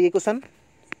क्वालिटी इक्वेशन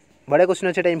बढ़िया क्वेश्चन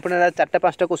अच्छे इंपोर्टेंट 4टा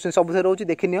 5टा क्वेश्चन सब रोचे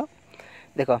देखी नियो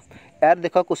देख यार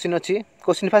देख क्वेश्चन अच्छी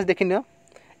क्वेश्चन फास्ट देखी नियो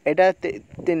यहाँ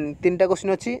 3टा क्वेश्चन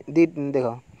अच्छी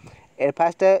देख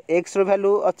फास्ट एक्स रो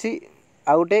वैल्यू अच्छी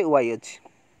आ गोटे वाई अच्छी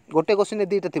गोटे क्वेश्चन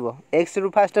 2टा थी एक्स रू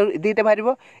फास्ट 2टा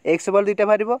बाहर एक्स वैल्यू 2टा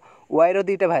बाहर वाई रो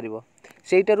 2टा बाहर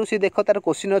सेटारू सी देख तार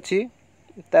क्वेश्चन अच्छी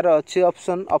तार अच्छी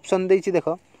ऑप्शन ऑप्शन देछि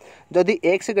देख जदि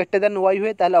एक्स ग्रेटर देन वाई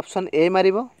हुए ताले ऑप्शन ए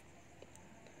मारिबो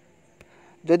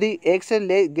जदि x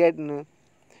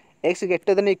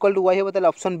greater than equal to Y हो ताले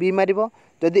ऑप्शन बी मारिबो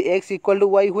जदि एक्स इक्वल टू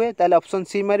वाई हुए ताले ऑप्शन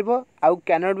सी मारिबो आउ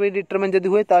कैनॉट बी डिटरमाइन जदि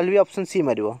हुए ताले भी ऑप्शन सी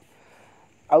मारिबो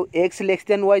आउ एक्स लेस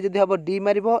देन वाई जदि हबो D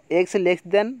मारिबो x less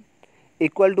than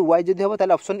equal to Y जदि हबो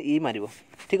ताले ऑप्शन ई मारिबो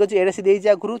ठीक अछि एरा से देइ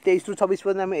जा गुरु 23 रु 26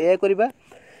 पर्यंत हम ए करबा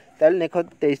ताले देखो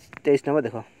 23 नंबर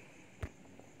देखो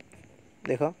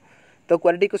देखो तो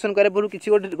क्वालिटी क्वेश्चन करे बोलू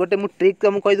किछि गोटे मु ट्रिक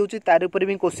तुम कहि दोछि तार ऊपर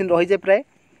भी क्वेश्चन रहि जाय प्राय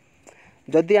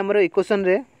जदि आमर इक्वेशन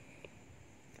रे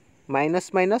माइनस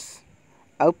माइनस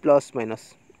आउ प्लस माइनस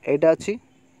एटा अच्छी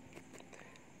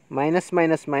माइनस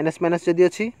माइनस माइनस माइनस जदि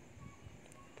अच्छी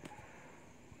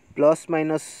प्लस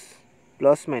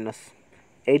माइनस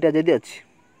एटा जदि अच्छी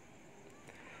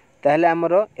ताहले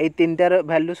आमर ए 3टार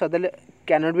वैल्यू सदले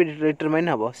कैनॉट बी डिटरमाइन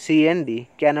हम सी and D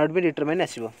cannot be determine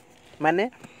आसो माने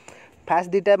फास्ट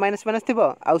 2टा माइनस माइनस थी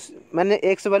आउ माने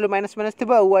एक्स वैल्यू माइनस माइनस थी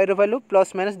वाई रो वैल्यू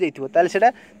प्लस माइनस देथिबो ताले सेटा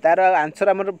तार आंसर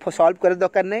हमर सॉल्व करे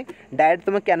दरकार नै डायरेक्ट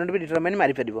तुम कैनॉट बी डिटरमाइन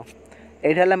मारि परिबो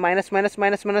एठा हला माइनस माइनस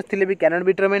माइनस माइनस थिले भी कैनॉट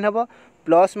बी डिटरमाइन हबो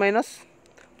प्लस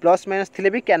माइनस थिले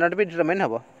भी कैनॉट बी डिटरमाइन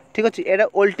हबो ठीक अछि एटा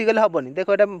उल्टी गले हबोनी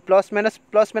देखो एटा प्लस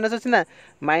माइनस अछि ना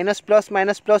माइनस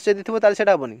प्लस जदि थिबो ताले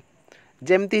सेटा हबोनी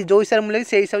जेमती जो हिसाब मिले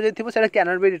से हिसाब जदि थिबो सेटा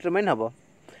कैनॉट बी डिटरमाइन हबो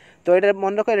तो एटा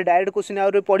मन रख डायरेक्ट क्वेश्चन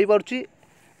आउर पढि परछि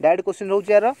डायरेक्ट क्वेश्चन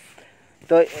रोचे यार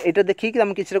तो यहाँ देखिए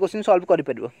आम किसी क्वेश्चन सॉल्व कर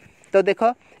तो देख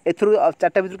एथुरु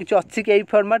 4टा भर किसी अच्छी कि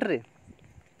फॉर्मेट रे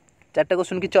 4टा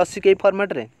क्वेश्चन किसी अच्छी कि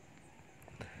फॉर्मेट रे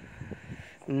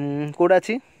कौटा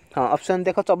अच्छी हाँ ऑप्शन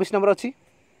देख 24 नंबर अच्छी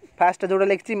फास्ट जोड़ा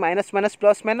लिखी माइनस माइनस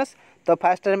प्लस माइनस तो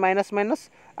फास्ट माइनस माइनस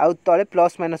आउ तले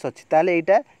प्लस माइनस अच्छी ताले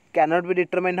यहाँ कैनॉट बी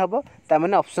डिटरमाइन हम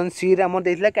ताने ऑप्शन सी रे आम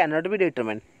देइथिला कैनॉट बी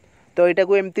डिटरमाइन तो यहाँ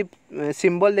को एमती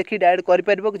सिंबल देखी डायरेक्ट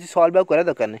कर किसी सॉल्व करा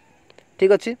दरकार नहीं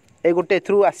ठीक अच्छे ये गोटे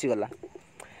थ्रू आसीगला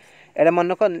एटा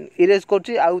मन रख इरेज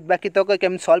कर आउ बाकी तक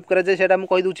केम सॉल्व करा जाए सेटा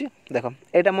कहि दूची देख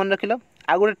एटा मन रखिल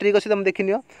आ गोटे ट्रिक अच्छी तुम देखि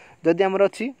नियो जदि आमर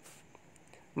अच्छी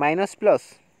minus plus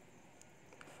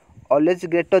always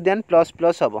greater than plus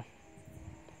plus हम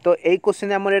तो यही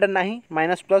क्वेश्चन आमर एटा नहीं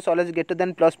minus plus always greater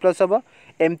than plus plus हम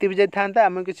एमती भी जदि था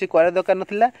आम किसी करा दरकार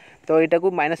नथिला तो यहाँ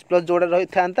को माइनस प्लस जोड़ा रही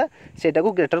था सेटा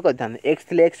को ग्रेटर कर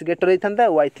एक्स थे एक्स ग्रेटर होता था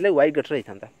वाई थे वाई ग्रेटर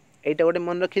होता था यहाँ गोटे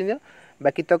मन रखी दियो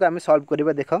बाकी तक आम सॉल्व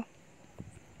करवा देख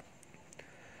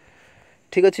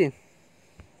ठीक अच्छे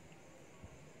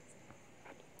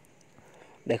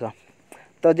देख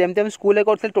तो जमती हम स्कूल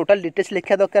करते टोटाल डिटेल्स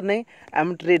लिखा दरकार नहीं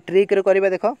आम ट्रिक करवा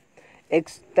देख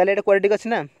एक्स ताले क्वालिटी अच्छी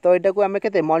ना तो यहाँ को आम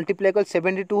के मल्टीप्लाई कले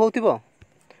 72 हो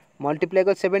मल्टीप्लाई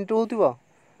कले 72 हो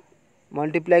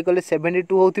मल्टीप्लाई कले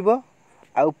 72 हो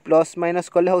आउ प्लस माइनस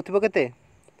कले हो के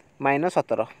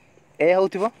 -17 ए हो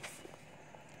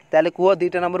ताले कह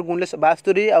 2टा नंबर गुणले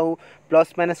 72 आउ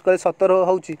प्लस माइनस कले 17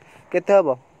 होची केते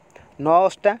हबो 9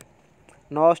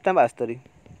 72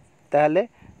 ताले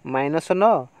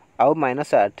 -9 आउ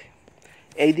 -8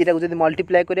 এই দুইটা যদি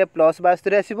মল্টিপ্লাই করিয়া প্লস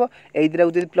 72 আসিবো এই দুইটা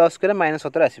যদি প্লস করে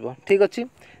 -17 আসিবো ঠিক আছে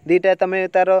দুইটা তুমি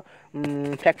তার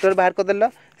ফ্যাক্টর বাহার করে দেল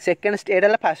সেকেন্ড স্টেপ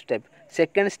হলা ফার্স্ট স্টেপ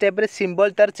সেকেন্ড স্টেপ রে সিম্বল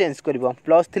তার change করিবো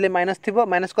plus থিলে minus Thibaut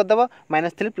minus कर देबो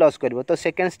माइनस থিলে প্লস করিবো তো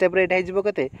সেকেন্ড স্টেপ রে এটা হইଯିबो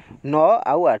কেতে 9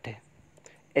 आउ 8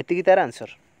 एतिकी तार आंसर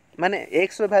माने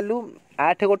x रो वैल्यू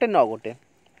 8 गोटे 9 गोटे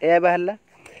ए बाहरला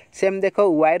सेम देख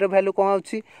वाई वैल्यू कौन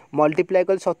होची मल्टीप्लाई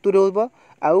कले 70 हो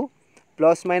आउ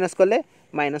प्लस माइनस कले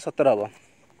 -17 हम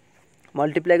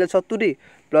मल्टीप्लाई कले 70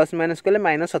 प्लस माइनस कले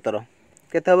 -17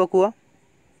 केते हम कुह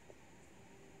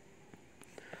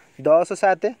 10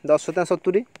 7 10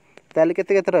 70 ताले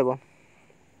केते केते रहबो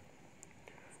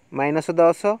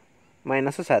 -10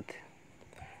 -7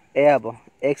 ए हम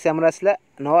एक्स आमर आसला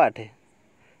 9 8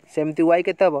 सेमती वाई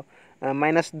केते हम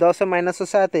 -10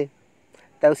 -7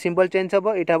 ताऊ सिंबल चेंज हम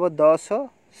ये हम 10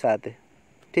 7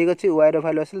 ठीक अच्छे वाई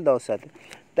रैल्यू आस 10 7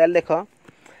 ताल देख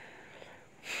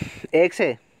एक्स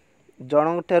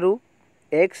जन ठारू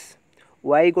एक्स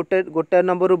वाई गोटे गोटे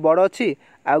नंबर बड़ अच्छी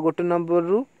आ गोटे नंबर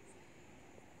रु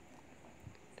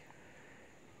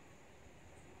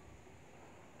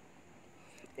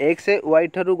एक्स वाई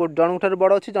ठारू जन ठारू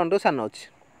बड़ अच्छी जन सान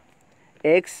अच्छी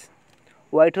एक्स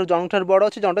वाई ठारू जन ठारू बड़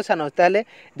अच्छी जन सान अच्छी ताले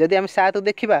जदि आम 7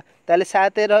 देखा ताले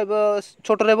 7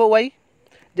 छोट रही वाई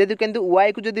जदि कि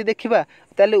वाई को जदि देखा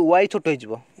ताले वाई छोट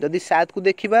होदी 7 को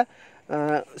देखा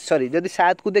सॉरी जदि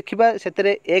 7 को देखा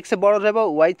से एक्स बड़ रहा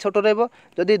वाई छोट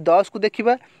रही 10 को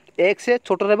देखा एक्स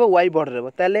छोट रहा वाई बड़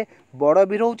रहा बड़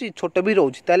भी रोचे छोट भी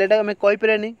रोचे ताले आम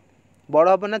कहीपरेनि बड़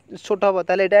हम ना छोट हम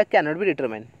ताले कैनट बी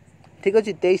डिटरमाइन ठीक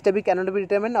अच्छे 23टा भी cannot be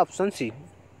determine option C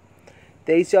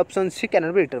 23 option C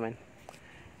cannot be determine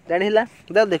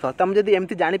जाना देख तुम जब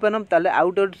एमती जापार ताले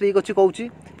आउट ट्रिक अच्छी कौच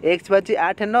एक्स बाची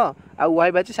 8 9 आ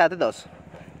वाई बाची 7 10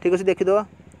 ठीक अच्छे देखीद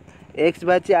एक्स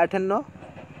बाची 8 9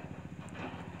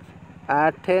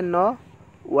 8 9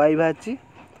 वाई बाची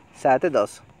 7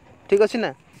 10 ठीक अच्छे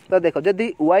ना तो देख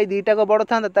जदि वाई दुईटा बड़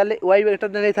था वाई बेटर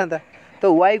नहीं था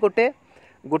तो वाई गोटे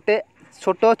गोटे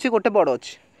छोट अच्छी गोटे बड़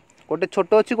अच्छी गोटे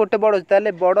छोट अच्छी गोटे बड़ अच्छी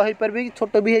ताले बड़ हो पारे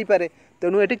छोट भी हो पारे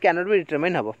तेणु ये कैनट बी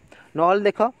डिटरमाइन हम ना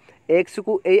देख एक्स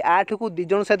को यही 8 को दी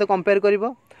जन सहित कंपेयर कर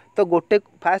तो गोटे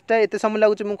फास्ट एत समय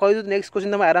लगुच मुझे कही नेक्स्ट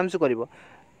क्वेश्चन तुम आराम से कर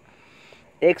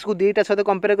एक्स को दुईटा सहित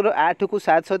कंपेयर कर 8 को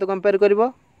 7 सहित कंपेयर कर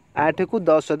 8 को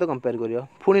 10 सहित कंपेयर कर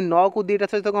पुणी 9 को दुईटा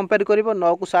सहित कंपेयर कर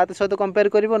 9 को 7 सहित कंपेयर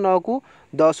कर 9 को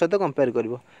 10 सहित कंपेयर कर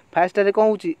फास्ट कौन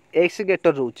हो x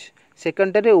गेटर रोच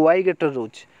second Y गेटर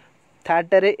रोच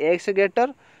third x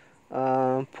गेटर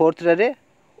fourth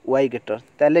Y गेटर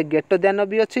ताले गेटर दैन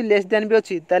भी अच्छी लेस दैन भी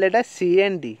अच्छी ताले एटा सी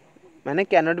एंड डी माने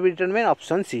cannot be determine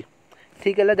option C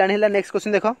ठीक है जाना नेक्स्ट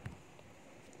क्वेश्चन देख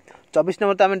 24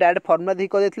 नंबर तो आम डायरेक्ट फर्मुला दी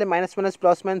कर माइनस माइनस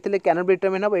प्लस माइनस थे कैनट बी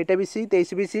डिटरमाइन हम यहाँ भी सी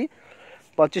 23 भी सी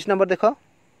 25 नंबर देख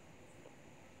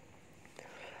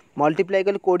मल्टीप्लाई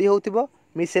कले 20 हो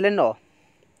मिसेले 9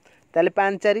 ताले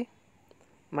 5 4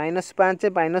 -5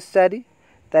 -4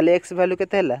 ताले एक्स वैल्यू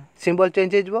केते सिंबल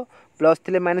चेंज हो प्लस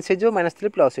थे माइनस हो माइनस थे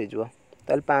प्लस हो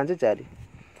 5 4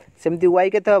 सेमती वाई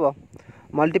केते हम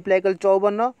मल्टीप्लाई कले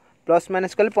 54 प्लस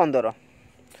माइनस कले 15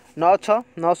 9 6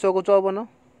 900 को 54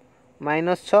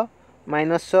 -6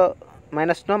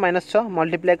 -9 -6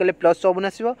 मल्टीप्लाई कले प्लस 54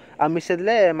 आसो आ मिसे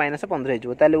दे -15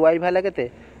 हो ताले वाई भाला केते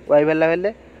वाई भाला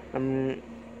हेले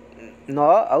 9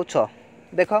 आउ 6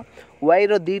 देख वाई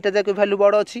रो दीटा जाक वैल्यू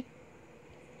बड़ अच्छी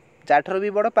 4 ठार भी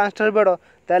बड़ 5 ठार बड़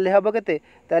ताले हम केते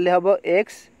ताले हम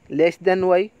x less than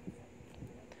Y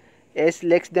S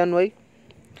less than Y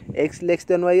x less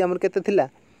than Y आमर केते थिला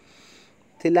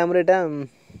आमर एटा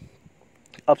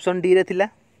ऑप्शन डी रे थिला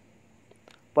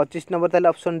 25 नंबर ताले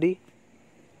ऑप्शन डी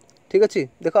ठीक अच्छे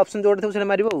देख ऑप्शन जोड़े थे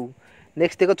मार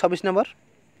नेक्स्ट देख 26 नंबर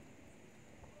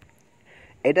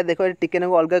यहाँ देख टिके ना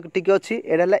अलग टिके अच्छी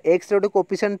यहाँ एक्स रोटे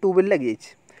कोफिशिएंट 2 बोली लगी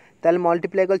ताल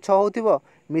मल्टीप्लाई कले 6 हो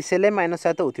मिसेले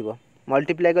 -7 हो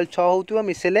मल्टीप्लाई कले 6 हो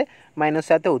मिसेले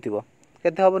 -7 हो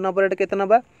केते हम नंबर एटा केते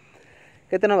नबा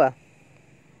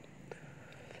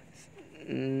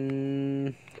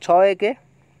 6 1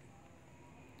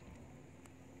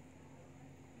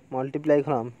 मल्टीप्लाई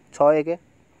खम 6 1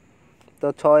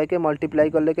 तो 6 1 मल्टीप्लाई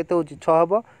कले केते हो 6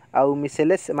 हम आउ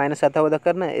मिसेले -7 हम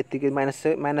दरकार ना एति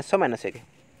 -1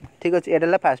 ठीक अच्छे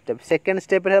यहाँ फास्ट स्टेप सेकेंड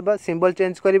स्टेप है सिंबल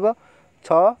चेंज कर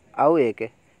 6 आउ 1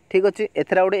 ठीक अच्छे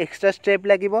एथरा गोटे एक्सट्रा स्टेप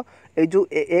लगे ये जो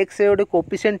एक्स गोटे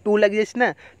कोफिशिएंट 2 लग जाए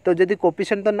ना तो जब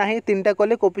कोफिशिएंट तो ना 3टा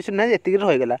कले कोफिशिएंट ना ये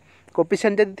रहीगला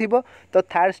कोफिशिएंट जब थी तो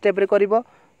थर्ड स्टेप रे कर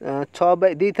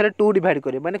 6 दी थर 2 डिवाइड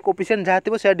कर माने कोफिशिएंट जहाँ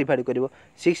थी से डिवाइड कर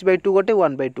 6/2 गोटे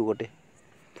 1/2 गोटे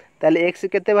ताले एक्स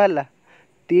केते बाहरला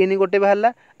 3 गोटे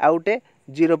बाहरला आउ गोटे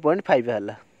 0.5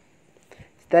 बाहरला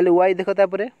ताले वाई देख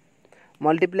तापर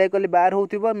मल्टीप्लाई कले 12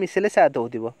 हो मिसेले 7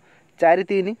 हो 4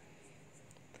 3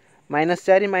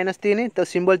 -4 -3 तो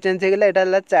सिंबल चेंज होगा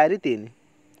यहाँ 4 3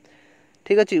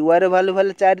 ठीक अच्छे वाई भैल्यू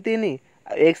भैल्यू 4 3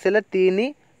 एक्स है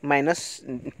 3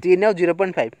 -3 और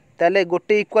 0.5 ताले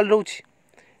गोटे इक्वाल रोच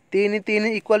 3 3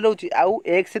 इक्वाल रोच आउ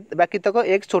एक्स बाकी तक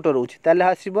एक्स छोट रोच ताले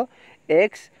आसब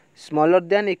x smaller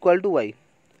than equal to Y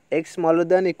x smaller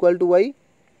than equal to why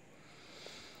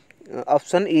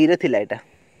option E रे थिला एटा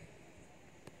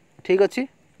ठीक अच्छे।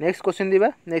 नेक्स्ट क्वेश्चन दिबा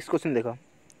नेक्स्ट क्वेश्चन देख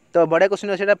तो बड़ा क्वेश्चन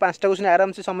अच्छे 5टा क्वेश्चन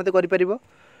आराम से समझते करें।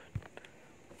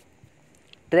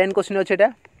 ट्रेन क्वेश्चन अच्छे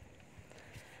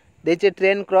देखिए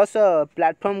ट्रेन क्रॉस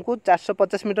प्लेटफॉर्म को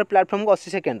 450 मीटर प्लेटफॉर्म को 80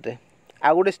 सेकेंड रे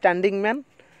आ गोटे स्टैंडिंग मैन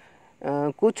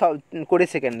को 20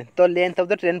 सेकेंड तो लेंथ ऑफ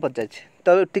द ट्रेन पचार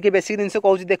तो टी बेसिक जिन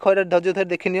कहूँ देख धैर्य धर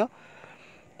देखनी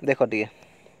देख टे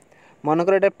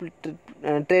मनकर एटा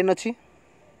ट्रेन अच्छी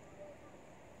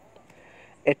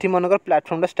एठी मनकर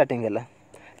प्लेटफॉर्म स्टार्टिंग है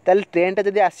ताल ट्रेन टा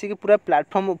जब आसिक पूरा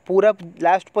प्लेटफॉर्म पूरा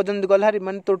लास्ट पर्यंत गला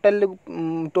माने टोटाल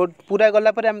पूरा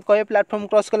गला पर हम कहे प्लेटफॉर्म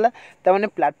क्रॉस कला ताने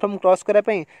प्लेटफॉर्म क्रॉस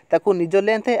करने ताकू निज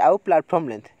लेंथ आउ प्लेटफॉर्म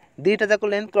लेंथ दीटा जाक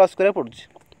लेंथ क्रॉस करा पड़ुछ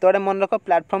तो एटा मन रख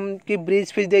प्लेटफॉर्म की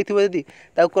ब्रिज फिज देखिए जदि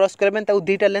क्रॉस करने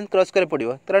दीटा लेंथ क्रॉस करा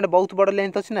पड़ो तो एटा बहुत बड़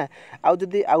लेंथ अच्छी ना आउ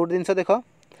जदि आउ गोटे जिन देख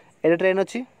एटा ट्रेन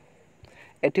अच्छी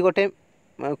एठी गोटे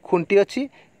खुंटी अच्छी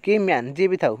कि मैन जी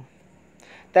भी थाउ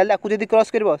ताले आपको जब क्रॉस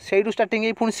कर से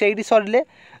स्टार्टिंग पुणी से सरले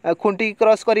खुंटी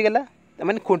क्रॉस करगला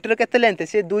मैंने खुंटीर केते लेंथ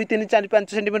से 2 3 4 5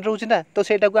 सेंटीमीटर होची ना तो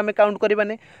सेटा को आम काउंट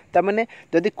करवाने ताने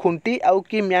जदि खुंटी आउ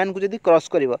कि मैन को जब क्रॉस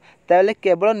कर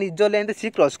केवल निज लेंथ सी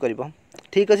क्रॉस कर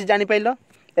ठीक अच्छे जापार।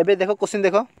 एवं देख क्वेश्चन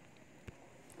देख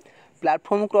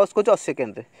प्लेटफॉर्म क्रॉस कर 80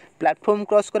 सेकेंड प्लेटफॉर्म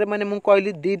क्रॉस करे माने मु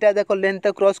कहली दीटा जाक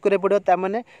लेंथ क्रॉस करे पड़ो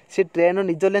ताने से ट्रेन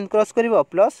निज लेंथ क्रॉस कर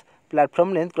प्लस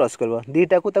प्लेटफॉर्म लेंथ क्रॉस कर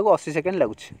दीटा को 80 सेकेंड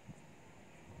लगुच।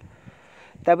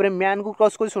 तापर मैन को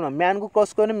क्रॉस कर शुण मैन को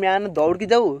क्रॉस कर मैन दौड़ की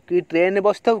जाऊ कि ट्रेन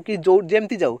बस था कि जो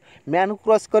जमती जाऊ मैन को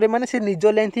क्रॉस करे माने से निज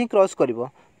लेंथ ही क्रॉस कर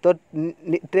तो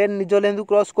ट्रेन निज लेंथ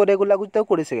क्रॉस करने लगुच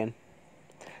 20 सेकेंड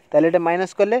ताले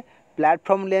माइनस कले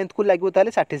प्लेटफॉर्म लेंथ को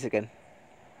लगे 60 सेकेंड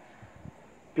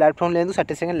प्लेटफॉर्म लेंथ को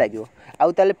 60 सेकेंड लगे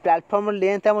आउ ताले प्लेटफॉर्म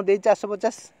लेंथ आम दे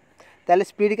 450 ताले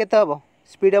स्पीड केते हम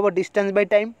स्पीड हम डिस्टेंस बाय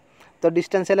टाइम तो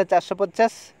डिस्टेंस है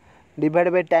 450 डिवाइड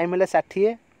बाय टाइम है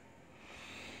 60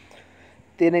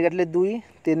 3 काटले 2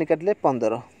 3 काटले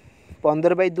 15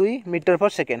 15 बाई 2 मीटर पर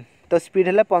सेकेंड तो स्पीड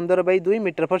है 15 बाई 2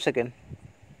 मीटर पर सेकेंड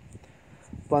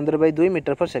 15 बाई 2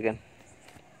 मीटर पर सेकेंड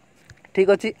ठीक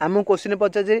अच्छे। आम क्वेश्चन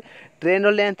पचार ट्रेन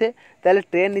लेंथ ताले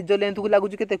ट्रेन निज लेंथ को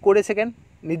लगुच के 20 सेकेंड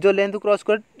निज लेंथ क्रॉस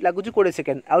कर लगुच 20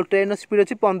 सेकेंड आउ ट्रेन स्पीड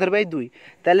अच्छी 15 बाई 2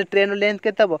 ताले ट्रेन लेंथ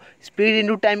के स्पीड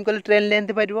इंटू टाइम कले ट्रेन लेंथ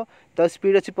पार तो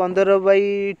स्पीड अच्छी 15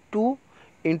 बाई 2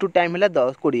 इंटू टाइम है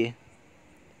 10 20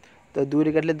 तो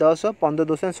 2 काटले 10 15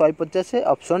 2 150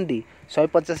 ऑप्शन डी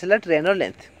 150 है ट्रेन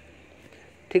लेंथ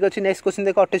ठीक अच्छे। नेक्स्ट क्वेश्चन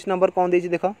देख 28 नंबर कौन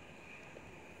देख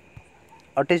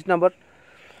 28 नंबर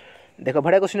देख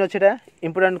बड़ा क्वेश्चन अच्छे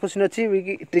इंपोर्टेंट क्वेश्चन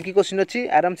अच्छी ट्रिकी क्वेश्चन अच्छी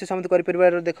आराम से समझ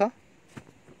कर देख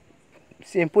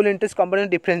सिंपल इंटरेस्ट कंपाउंड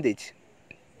डिफरेंस देछि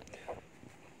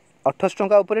 28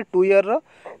 टंका उपर 2 ईयर रो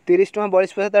 30 टंका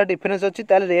 42 पैसा तार डिफरेंस अच्छी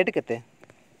ताले रेट केते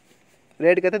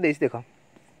देछि देख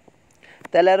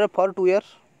ताले for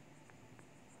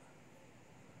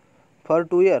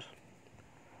 2 year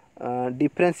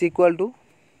difference equal to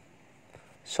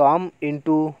some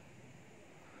into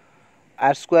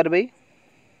are square by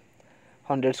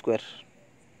 100 square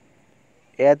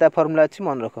या फॉर्मूला अच्छी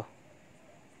मन रख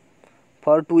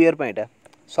for 2 year पाइटा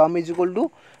some is equal to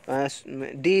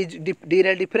D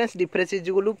रे difference difference is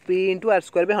equal to P into are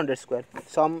square by 100 square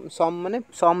सम माने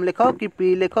सम लिख कि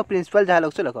पी लिख principal जहाँ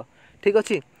लक्ष्य लिख ठीक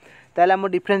अच्छे। ताले आम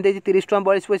डिफरेंस देछि 30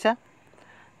 टंका 42 पैसा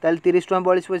ताले 30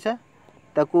 टंका 42 पैसा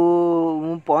ताकू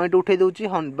पॉइंट उठे दूची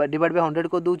डिवाइड बाय 100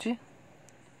 को दूची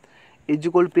इज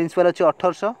इक्वल प्रिंसिपल अच्छे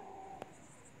 1800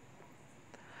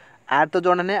 आर तो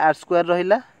जଣା नहीं आर स्क्वायर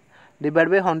रहा डिवाइड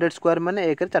बाय 100 स्क्वायर माने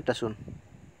 1 4टा शून्य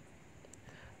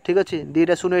ठीक अच्छे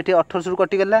 2टा शून्य ये 1800 रु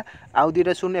कटिगला आउ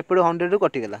 2टा शून्य एपटे 100 रु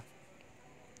कटिगला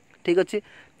ठीक अच्छे।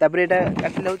 तापर यहाँ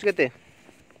काटिले हूँ के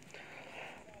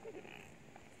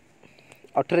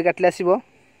 18 काटिले आसो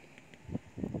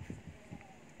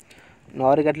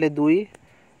 9 काटिले 2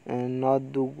 9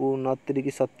 2 9 3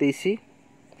 27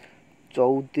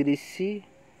 34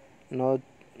 9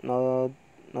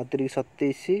 9 3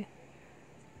 27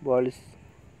 42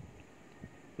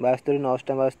 9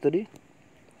 72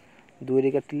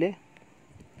 2 काटिले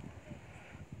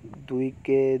 2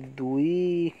 के 2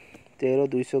 13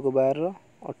 200 को 12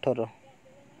 18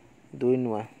 2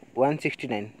 नुआ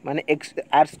 169 माने एक्स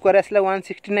आर स्क्वायर आसला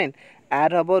 169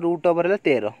 आर हम रूट ओवर है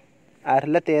 13 आर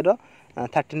है 13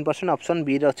 13% ऑप्शन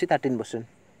बी रे अच्छी 13%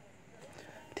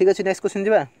 ठीक अच्छे। नेक्स्ट क्वेश्चन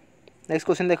जावा नेक्स्ट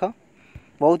क्वेश्चन देख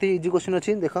बहुत ही इजी क्वेश्चन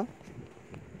अच्छी देख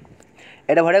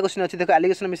एटा बड़ा क्वेश्चन अच्छी देख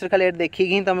एलिगेशन मिश्र खाली देखिए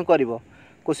ही तुम कर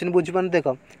क्वेश्चन बुझीपार देख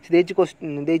से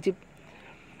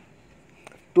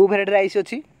 2 भेराइटी राइस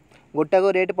अच्छी गोटा को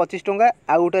रेट 25 टंका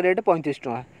आ गोटे रेट 35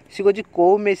 टंका सी कह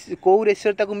कौ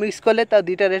रेसीो मिक्स कले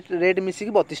 2टा रेट मिसिक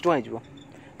 32 टंका हो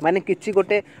माने किसी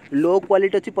गोटे लो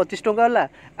क्वालिटी अच्छी 25 टंका वाला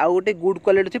आउ गोटे गुड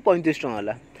क्वालिटी अच्छी 35 टंका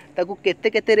वाला ताकू केते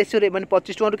केते रेशियो रे माने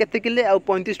 25 टंका केते किले आउ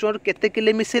 35 टंका केते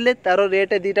किले मिसेले तार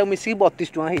रेट दीटा मिसी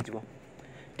 32 टंका हो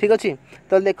ठीक अच्छे।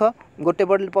 तो देख गोटे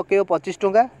पटे पकेब 25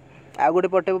 टंका आउ गोटे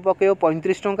पटे पकेब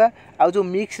 35 टंका आउ जो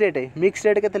मिक्स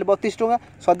रेट के 32 टंका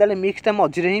सदा मिक्सटा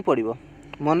मझिरे ही पड़ो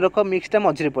मन रख मिक्सटा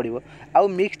मझिरे पड़ो आउ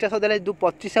मिक्सटा सदा जो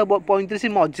 25 आ 35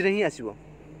 मझिरे ही आसो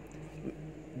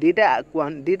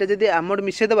दीटा जब आम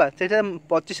मिसेदेवा से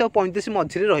 25 आ 35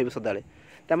 मझिरे रही सदा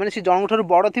तार सी जन ठार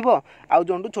बड़ थी आउ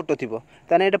जन छोट थी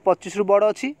ताने ये 25 रु बड़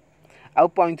अच्छी आउ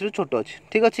 35 रु छोट अच्छी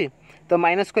ठीक अच्छे। तो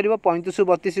माइनस कर 35 रु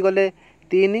 32 गले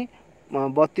 3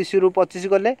 32 रु 25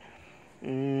 गले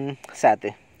 7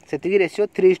 से रेशियो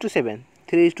 3:7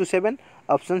 3:7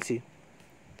 ऑप्शन सी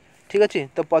ठीक अच्छे।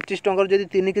 तो 25 टंकार जब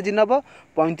 3 केजी नब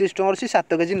 35 टंकार सी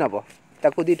 7 केजी नब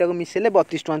ताको दीटा को मिसेले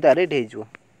 32 टंका तार रेट हो।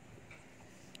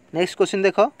 नेक्स्ट क्वेश्चन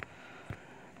देख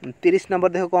 30 नंबर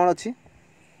देख कौन अच्छी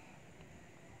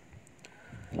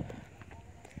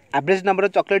average number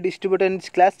of chocolate distributed in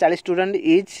class 40 student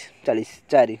is 40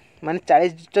 4 माने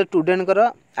 40 स्टूडेंट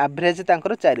एवरेज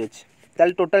तांकर 4 अच्छी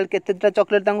ताल टोटाल केतेटा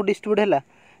चॉकलेट तांको डिस्ट्रीब्यूट है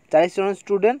 40 जन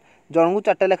स्टूडेंट जन को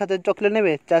 4टा लेखा चॉकलेट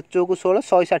ने 4 चौक 16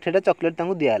 160टा चॉकलेट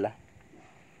तांको दियाला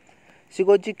सी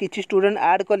कहछि किछि स्टूडेंट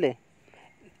ऐड कले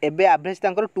एबे एवरेज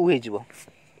तांकर 2 हे जिवो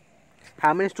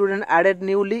how many student added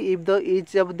newly if the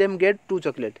each of them get 2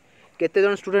 chocolate केते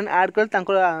जन स्टूडेंट ऐड कर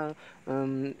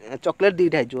चॉकलेट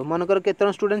दीटा हो मनकर केते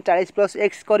जन स्टूडेंट 40 प्लस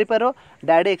एक्स करि पारो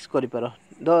डायरेक्ट एक्स करि पारो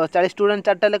 40 स्टूडेंट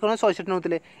 4टा लेखा 160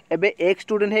 नौते एबे एक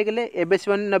स्टूडेंट हो गले एबे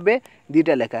से नबे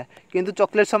दीटा लेखा किंतु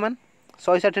चॉकलेट सामान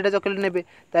 160टा चॉकलेट नेबे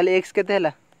ताले एक्स केते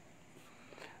हला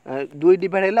 2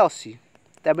 डिवाइड हला 80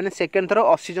 ताबने सेकंड थरो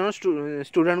 80 जन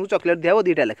स्टूडेंट को चॉकलेट दियाबो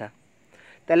दीटा लेखा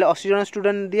ताले 80 जन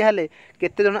स्टूडेंट दियाले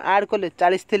केते जन ऐड कले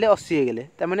 40 थिले 80 हो गले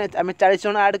तामाने आमे 40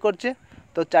 जन ऐड करछे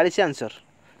तो 40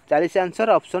 आंसर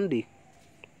ऑप्शन डी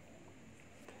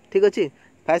ठीक अच्छे।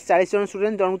 फास्ट 40 जन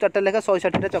स्टूडेंट जन को 4टा लेखा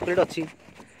 160टा चॉकलेट अच्छी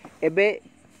एबे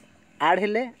ऐड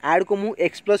हेले ऐड को मु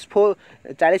x प्लस 4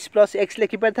 40 प्लस x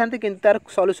लिखि पार थांते किंतु तार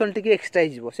सॉल्यूशन टिके एक्स्ट्रा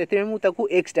हिजबो सेति मु ताकू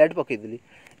x डायरेक्ट पके दिली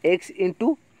x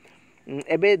इनटू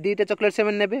एबे दीटा चॉकलेट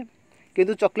सेवन नेबे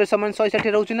किंतु चॉकलेट सामान 160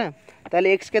 रहउची ना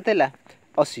ताले x केतेला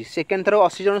 80 सेकंड थरो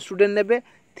 80 जन स्टूडेंट नेबे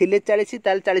थिले 40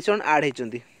 ताले 40 जन add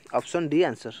हेचंदी option D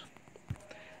answer.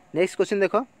 Next question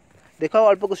देख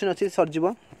अल्प क्वेश्चन अच्छी सरजिव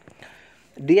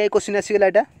डीआई क्वेश्चन आसीगला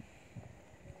एटा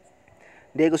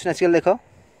डीआई क्वेश्चन आसीगला देख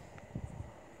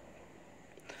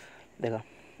देख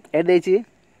ए देछि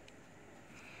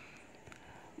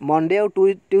मंडे और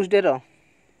Tuesday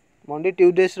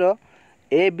row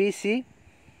A B C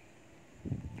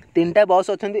 3टा बस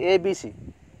अछंती ए बी सी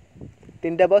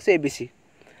 3टा बस ए बी सी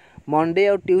मंडे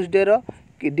और ट्यूसडे रो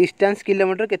डिस्टेंस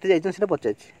किलोमीटर केते जाइछन सेटा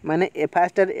पचाछि माने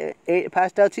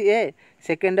फास्ट अछि ए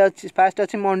सेकंड अछि फास्ट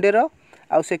अछि मंडे रो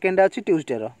आ सेकंड अछि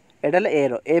ट्यूसडे रो एटाले ए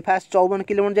रो ए फास्ट 54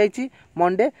 किलोमीटर जाइछि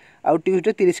मंडे आ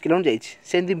ट्यूसडे 30 किलोमीटर जाइछि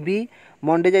सेंदी बी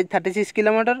मंडे जाइ 36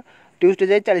 किलोमीटर ट्यूसडे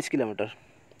जाइ 40 किलोमीटर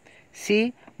सी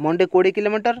मंडे 20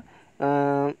 किलोमीटर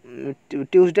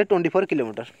ट्यूसडे 24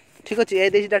 किलोमीटर ठीक अछि ए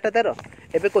देछि डाटा तार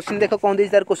एबे क्वेश्चन देखो कोन देछि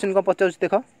तार क्वेश्चन को पचाउछि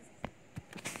देखो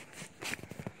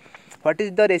What is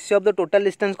the ratio of the total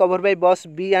distance covered by bus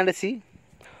B and C?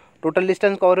 Total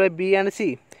distance covered by B and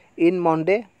C in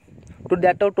Monday to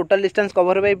that of total distance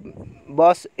covered by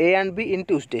bus A and B in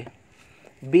Tuesday.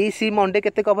 B C Monday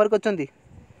केते cover करछंती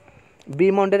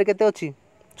B Monday रे केते अछि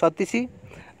 36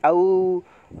 आउ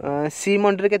C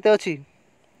Monday रे केते अछि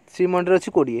C Monday रे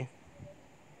अछि 20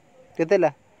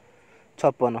 केतेला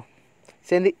 56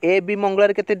 सेंदी A B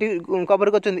मंगलवार केते कवर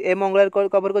करछंती A मंगलवार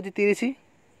कवर करछि 30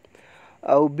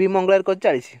 आउ बी मंगलवार कर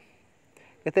 40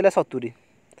 केतेला 70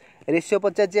 रेशियो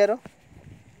 50 यार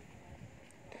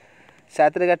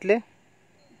 7 रे काटले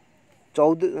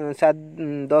 14 7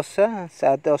 10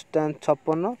 7 8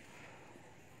 56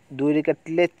 2 रे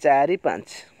काटले 4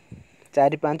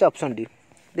 5 ऑप्शन डी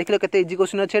देखलो केते इजी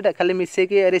क्वेश्चन अछि एटा खाली मिसे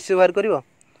के रेशियो बाहर करिवो।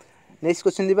 नेक्स्ट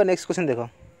क्वेश्चन दिबा नेक्स्ट क्वेश्चन देखो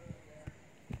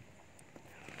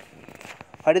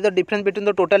what is the difference between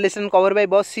the total distance cover by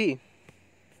बस सी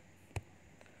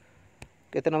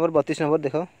केते नंबर 32 नंबर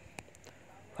देखो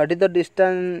what is the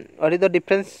distance what is the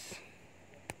difference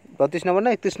 32 number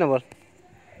ना 31 नंबर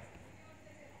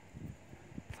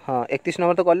हाँ 31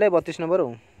 नंबर तो कले 32 number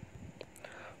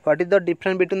what is the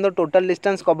difference between the total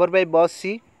distance cover by बस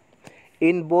सी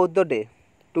in both the day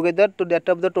together to that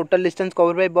of the total distance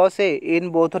cover by बस ए in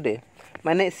both day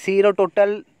माने सी रो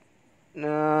total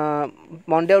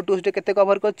Monday और Tuesday केते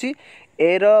cover करछि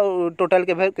ए रो total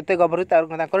केते cover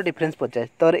ताकर difference 50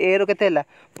 तोर ए रो केते हला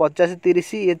 50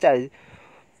 30 ये 40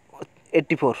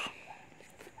 84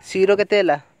 सी रो केते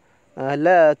हला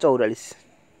है 44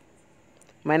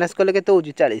 माइनस कले केते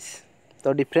होची 40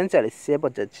 तो डिफरेंस 40 से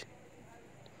पचार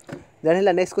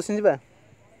जानिला। नेक्स्ट क्वेश्चन जी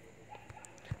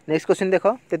नेक्स्ट क्वेश्चन देख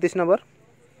 33 नंबर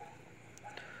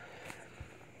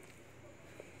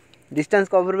डिस्टेंस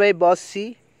कवर बाय बस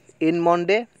सी इन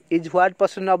Monday is what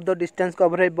percent of the distance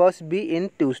cover by बस बी इन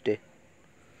ट्यूसडे।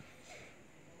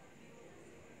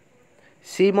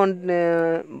 सी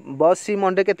बस सी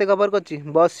मंडे केते कवर करची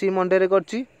बस सी मंडे रे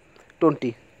करची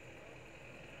 20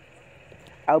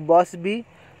 आ बस बी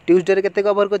ट्यूसडे रे केते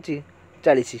कवर करची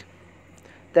 40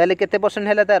 ताले केते परसेंट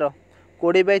हैला तार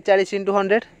 20/40 इंटू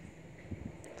 100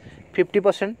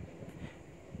 50%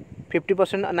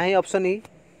 50% नहीं ऑप्शन ई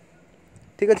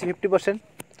ठीक अच्छे 50%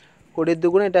 20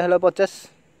 दुगुण यहाँ है 50।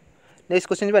 नेक्स्ट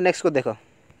क्वेश्चन नेक्स्ट को देख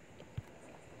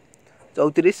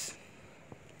 34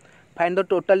 find the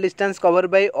total distance cover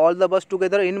by all the bus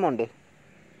together in Monday.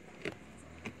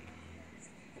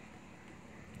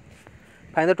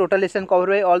 Find the total distance cover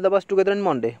by all the bus together in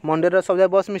Monday Monday रो सब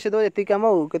बस मिसे दो एति काम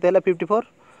हो केते हला 54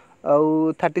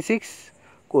 आउ 36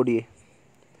 20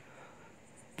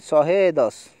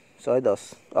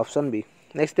 110 ऑप्शन बी।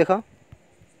 नेक्स्ट देख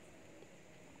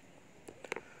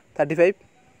 35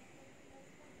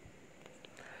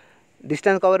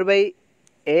 distance cover by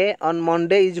A on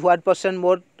Monday is what percent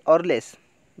more और less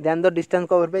than the distance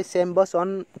cover by same बस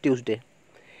ऑन ट्यूसडे।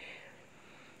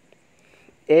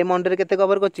 ए मंडे रे केते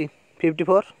कवर करची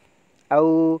 54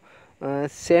 आउ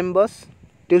सेम बस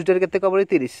ट्यूसडे रे केते कवर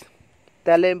 30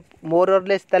 ताले मोर और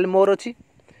लेस ताले मोर अछि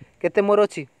केते मोर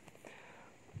अछि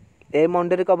ए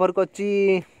मंडे रे कवर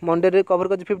करची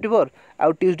 54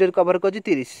 आउ ट्यूसडे रे कवर करची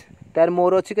 30 तार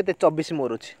मोर अछि केते 24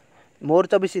 मोर अछि मोर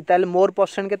 24 ताले मोर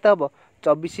परसेंट केते हबो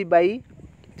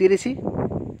 24/30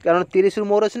 कारण 30 रु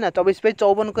मोर अछि ना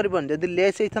 24/54 करबन जदि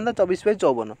लेस हेथंदा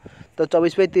 24/54 तो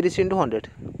 24/30 इंटू 100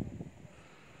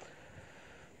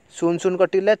 शून्य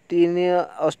कटिला 3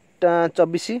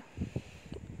 24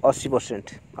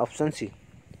 80% ऑप्शन सी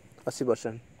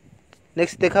 80%।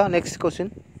 नेक्स्ट देखा नेक्स्ट क्वेश्चन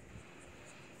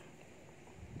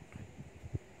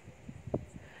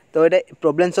तो ये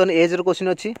problems on as row question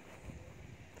अच्छी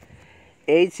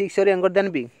एज 6 और younger than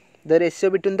be the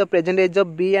ratio between the present as of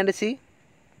B and सी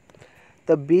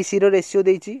तो बी सी रो रेशियो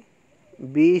देछि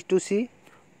B is to C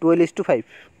 12:5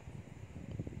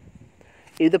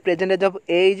 if the present as of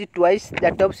A is twice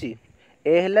that of सी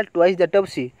ए हैला twice that of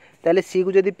सी ताले सी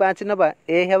को जदि 5 नबा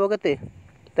ए हेबो केते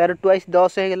तार ट्वाइस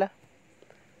 10 हे गेला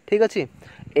ठीक अछि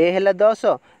ए हैला 10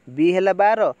 बी हैला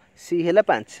 12 सी हैला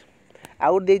 5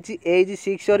 आउट देछि ए इज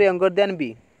 6 और younger than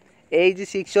B A is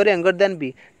 6 और यंगर देन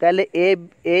बी ताले ए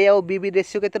और बी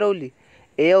रेशियो केते रहली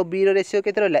ए और बी रो रेशियो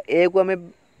केते रहला ए को हमें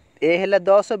ए हैला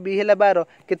 10 बी हैला 12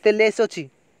 केते लेस अछि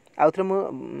आउथरे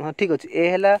हां ठीक अछि ए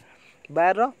हैला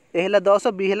 12 ए हैला 10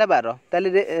 बी हैला 12 ताले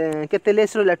केते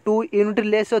लेस रहला 2 यूनिट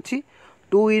लेस अछि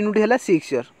 2 यूनिट हैला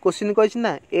 6 ईयर क्वेश्चन कहछि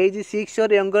ना ए इज 6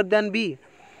 और यंगर देन बी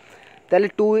ताले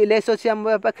 2 लेस अछि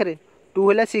हम पाखरे 2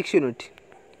 हैला 6 यूनिट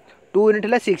 2 यूनिट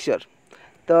हैला 6 ईयर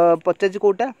तो 50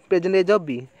 Kota present as of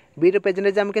B B row present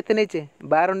as हम केते नेचे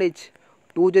 12 नेच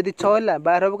 2 जदि 6 हैला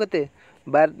 12 हो केते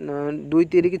 2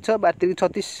 3 की 6 12 3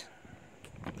 36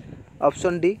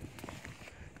 ऑप्शन डी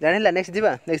जानिला। नेक्स्ट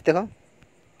दिबा नेक्स्ट देखो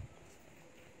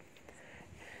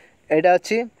एटा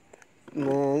अछि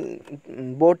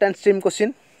बोट एंड स्ट्रीम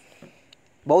क्वेश्चन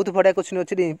बहुत बढ़िया क्वेश्चन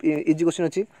अछि इजी क्वेश्चन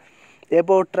अछि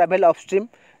एबो travel up stream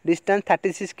distance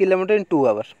 36 kilometre in 2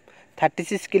 our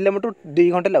 36 kilometre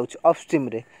 2 घंटा लागुच अप स्ट्रीम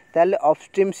रे ताले अप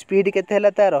स्ट्रीम स्पीड केते हला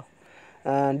तार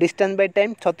distance by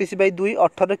time 36/2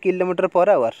 18 kilometre per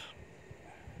hour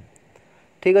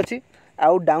ठीक अछि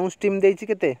आउ डाउन स्ट्रीम देछि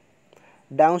केते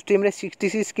डाउन स्ट्रीम रे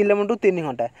 66 किलोमीटर 3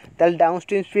 घंटा ताले डाउन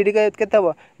स्ट्रीम स्पीड केते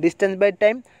हबो distance by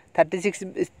time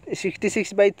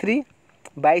 66/3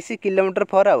 22 kilometre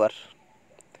per hour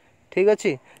ठीक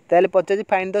अछि ताले 50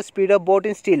 find the speed of boat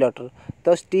in still water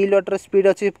तो स्टिल वाटर स्पीड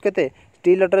अछि केते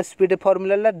स्टिल वाटर स्पीड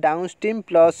फॉर्मूला ला down stream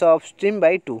plus up stream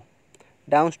bye 2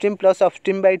 down stream plus up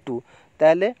stream bye 2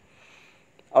 ताले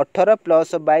 18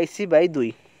 plus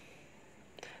 22/2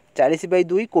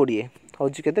 40/2 20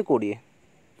 होछि केते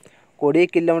 20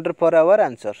 kilometre per hour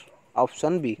answer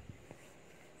option B.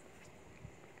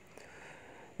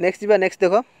 Next बा next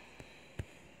देखो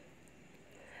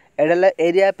एडला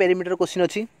area perimeter question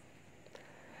अछि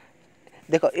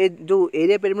देखो ए जो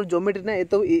एरिया पेरीमीटर ज्योमेट्री ना ए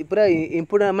तो पूरा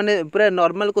इंपोर्टेंट माने पूरा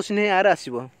नॉर्मल क्वेश्चन है यार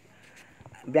आसीबो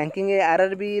बैंकिंग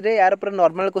आरआरबी रे यार पूरा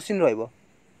नॉर्मल क्वेश्चन रहइबो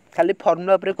खाली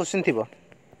फार्मूला ऊपर क्वेश्चन थिबो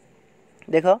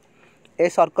देखो a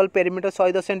circle perimeter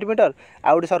 110 centimetre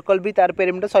out circle भी तार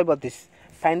perimeter 132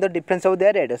 find the difference of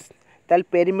their radius ताल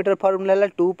perimeter formula La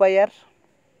 2 pi are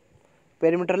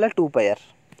perimeter La 2 pi are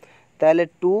ताले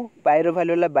 2 पाई रो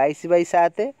वैल्यू है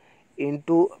 22/7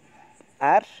 इंटू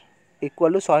आर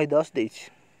इक्वल 110 देछि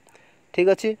ठीक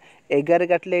अच्छे 11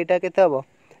 काटले यहाँ के हम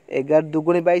 11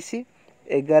 दुगुणी 22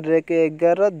 11 के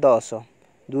 11 10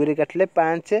 2 रे काटले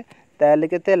 5 ताले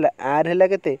के आर है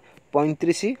के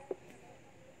 35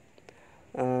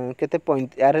 केते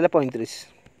आर है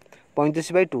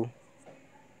 35/2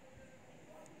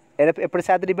 एपटे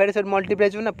 7 डिवाइड से मल्टीप्लाई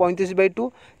हो ना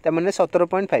 35/2 ता माने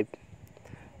 17.5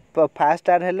 फास्ट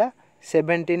आर है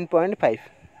 17.5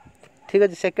 ठीक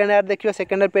अच्छे सेकेंड आर देखिए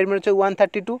second are perimeter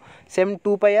 132 same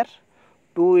 2 pi are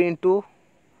 2 into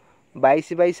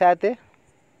 22/7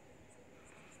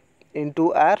 into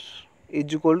are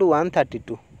is equal to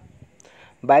 132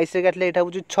 22 रे काटले यहाँ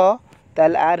हूँ 6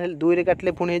 ताल आर 2 रे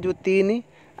काटले पुणी हो 3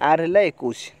 आर है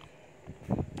 21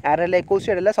 आर है 21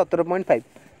 है 17.5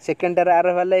 सेकेंड आर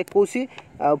है 21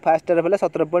 आ फास्ट आर है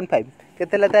 17.5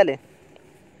 केते ताले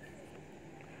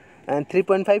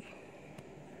 3.5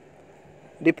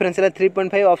 डिफरेंस है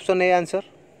 3.5 ऑप्शन ए आंसर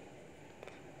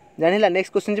जानिला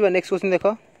नेक्स्ट क्वेश्चन जी नेक्स्ट क्वेश्चन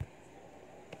देखो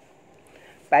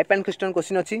पाइप एंड क्वेश्चन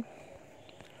क्वेश्चन अच्छी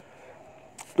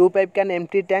 2 pipe can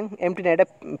empty tank empty ना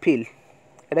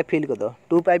फिल कर दो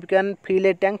 2 pipe can fill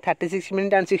A tank 36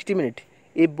 minute and 60 minute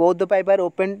if both the pipe are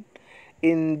open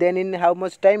in then in how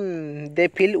much time they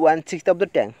fill 1/6 of the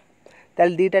tank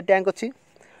ताल दीटा tank अच्छी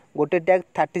गोटे tank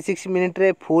 36 minute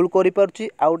रे full कर पारुछि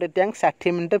आ गोटे tank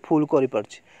 60 minute रे full कर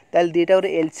पारुछि ताल दीटा गोटे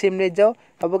एलसीएम ले जाओ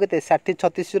हम के 60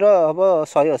 36 हम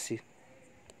 180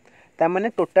 ता माने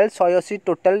टोटाल 180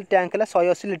 टोटाल टैंक है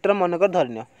 180 लिटर मनकर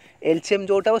धरन एलसीएम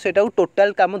जोटा सेटा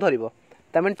टोटाल काम धरब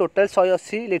ता माने टोटाल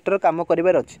 180 लिटर काम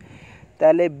करिवार अछि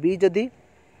ताले बी जदी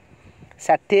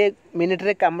 60 मिनिट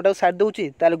रे कामटा सार दउछि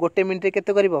ताले गोटे मिनिट रे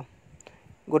केते करिवो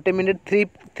गोटे मिनिट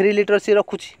 3 लिटर सी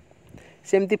रखुछि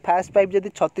सेमती फास्ट पाइप जदी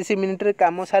 36 मिनिट रे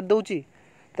काम सार दउछि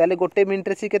ताले गोटे मिनिट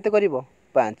रे सी केते करिवो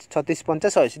 5 36 5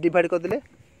 180 डिवाइड कर देले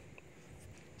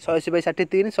 180/60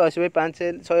 3 180/5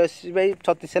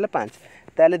 180/36 है 5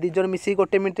 ताले दी जन मिसी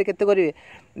गोटे मिनिट रे केते करिवे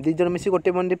दी जन मिसी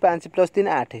गोटे मिनिट 5 + 3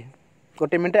 8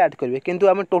 गोटे मिनिट 8 करिवे किंतु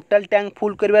हम टोटल टैंक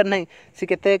फुल करिवार नहीं सी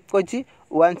केते कहछि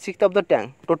 1/6 ऑफ द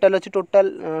टैंक टोटल अछि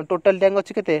टोटल टैंक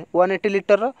अछि केते 180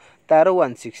 लिटर तार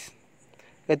 1/6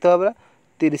 केते होबा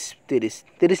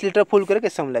 30 लिटर फुल करे के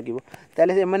समय लागिवो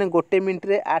ताले माने गोटे मिनिट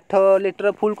रे 8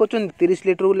 लिटर फुल करछन 30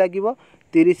 लिटर को लागिवो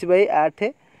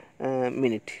 30/8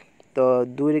 मिनिट तो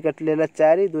 2 रे काटले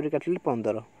 4 2 रे काटले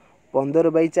 15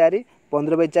 15/4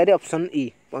 15/4 ऑप्शन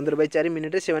ई 15/4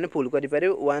 मिनिट से माने फुल करि पारे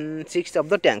 1/6 ऑफ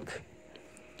द टैंक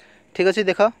ठीक अछि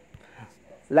देखो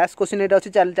लास्ट क्वेश्चन एटा अछि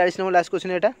 40 number last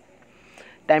question Etah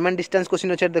time and distance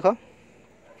question अछि देखो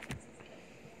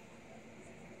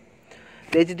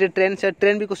ट्रेन से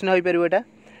ट्रेन भी क्वेश्चन होई परिबो एटा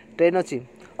ट्रेन अछि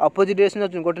अपोजिट डायरेक्शन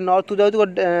अछि गोटे नॉर्थ को जाउछि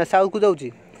गोटे साउथ को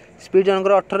जाउछि स्पीड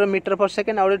जनकर 18 मीटर पर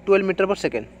सेकंड और 12 मीटर पर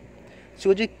सेकंड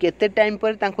सोजी केते टाइम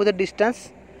पर तांको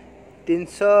डिस्टेंस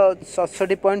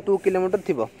 367.2 किलोमीटर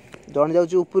थिबो जण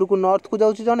जाउछि ऊपर को नॉर्थ को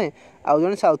जाउछि जणे आ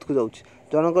जणे साउथ को जाउछि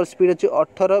जनकर स्पीड अछि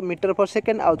 18 मीटर पर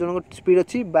सेकंड आ जनकर स्पीड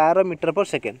अछि 12 मीटर पर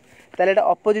सेकंड ताले एटा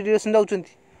अपोजिट डायरेक्शन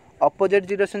जाउछन्ती अपोजिट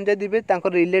डायरेक्शन जे दिबे तांको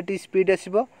relative speed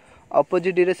आसीबो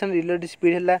opposite direction relative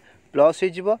speed हला प्लस हो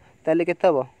जिवो ताले केते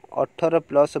हबो 18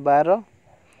 + 12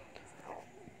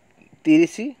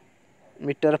 30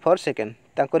 मीटर पर सेकंड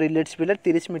तांको रिलेटिव स्पीड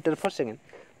 30 मीटर पर सेकंड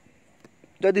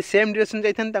जदि सेम डायरेक्शन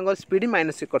जाइथन तांको स्पीड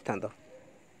माइनस करथांतो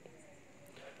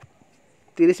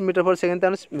 30 मीटर पर सेकंड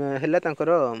तान हला तांकर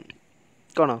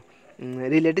कोन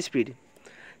रिलेटिव स्पीड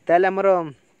ताले हमर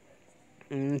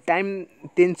टाइम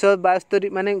 372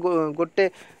 माने गोटे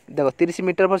देखो 30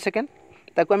 मीटर पर सेकंड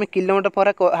ताको हमें किलोमीटर पर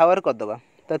आवर कर दबा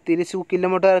तो 30 को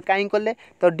किलोमीटर काई करले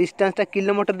तो डिस्टेंस ता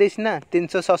किलोमीटर देछि ना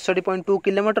 367.2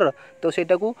 किलोमीटर तो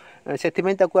सेटा को सेथि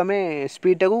में ताको हमें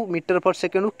स्पीड को मीटर पर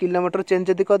सेकंड को किलोमीटर चेंज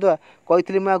जदी कर दबा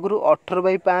कहितली म आगुरु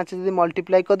 18/5 जदी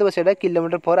मल्टीप्लाई कर दबा सेटा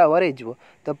किलोमीटर पर आवर हे जिवो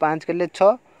तो 5 करले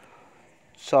 6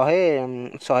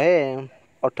 100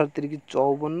 138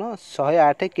 54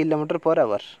 108 kilometre per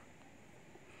hour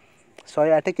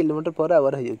 108 kilometre per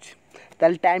hour हो जाउछि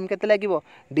ताल टाइम केते लागिवो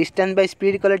डिस्टेंस बाय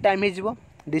स्पीड कले टाइम हे जिवो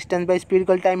डिस्टेंस बाय स्पीड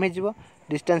कले टाइम हे जिवो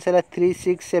डिस्टेंस है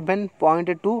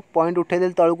 367.2 पॉइंट उठे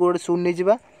देल तळ को शून्य नै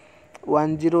जिबा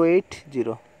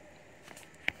 1080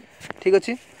 ठीक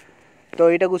अछि तो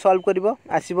एटा को सॉल्व करबो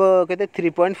आसीबो केते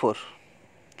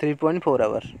 3.4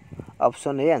 आवर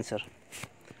ऑप्शन ए आंसर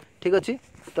ठीक अछि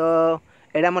तो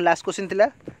एडा हम लास्ट क्वेश्चन थिला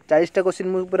 40 टा क्वेश्चन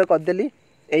मु पूरा कर देली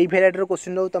एई वेराइटर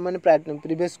क्वेश्चन रो तमने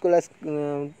प्रीवियस क्लास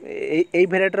एई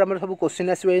वेराइटर हमर सब क्वेश्चन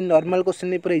आसीबो नॉर्मल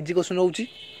क्वेश्चन पूरा इजी क्वेश्चन होउची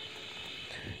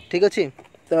ठीक अछि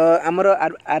तो हमर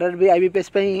आरआरबी आईबीपीएस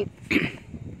पई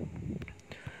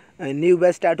न्यू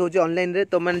बैच स्टार्ट होची ऑनलाइन रे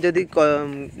तो मैंने जदि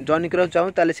जॉइन करा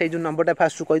चाहूँ ताले से जो नंबरटा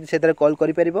फास्ट कहि से कॉल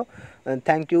करि परिबो।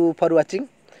 Thank you for watching.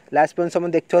 Last point समय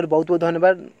देखथोर बहुत बहुत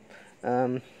धन्यवाद।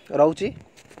 रहउची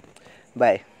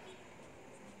बाय।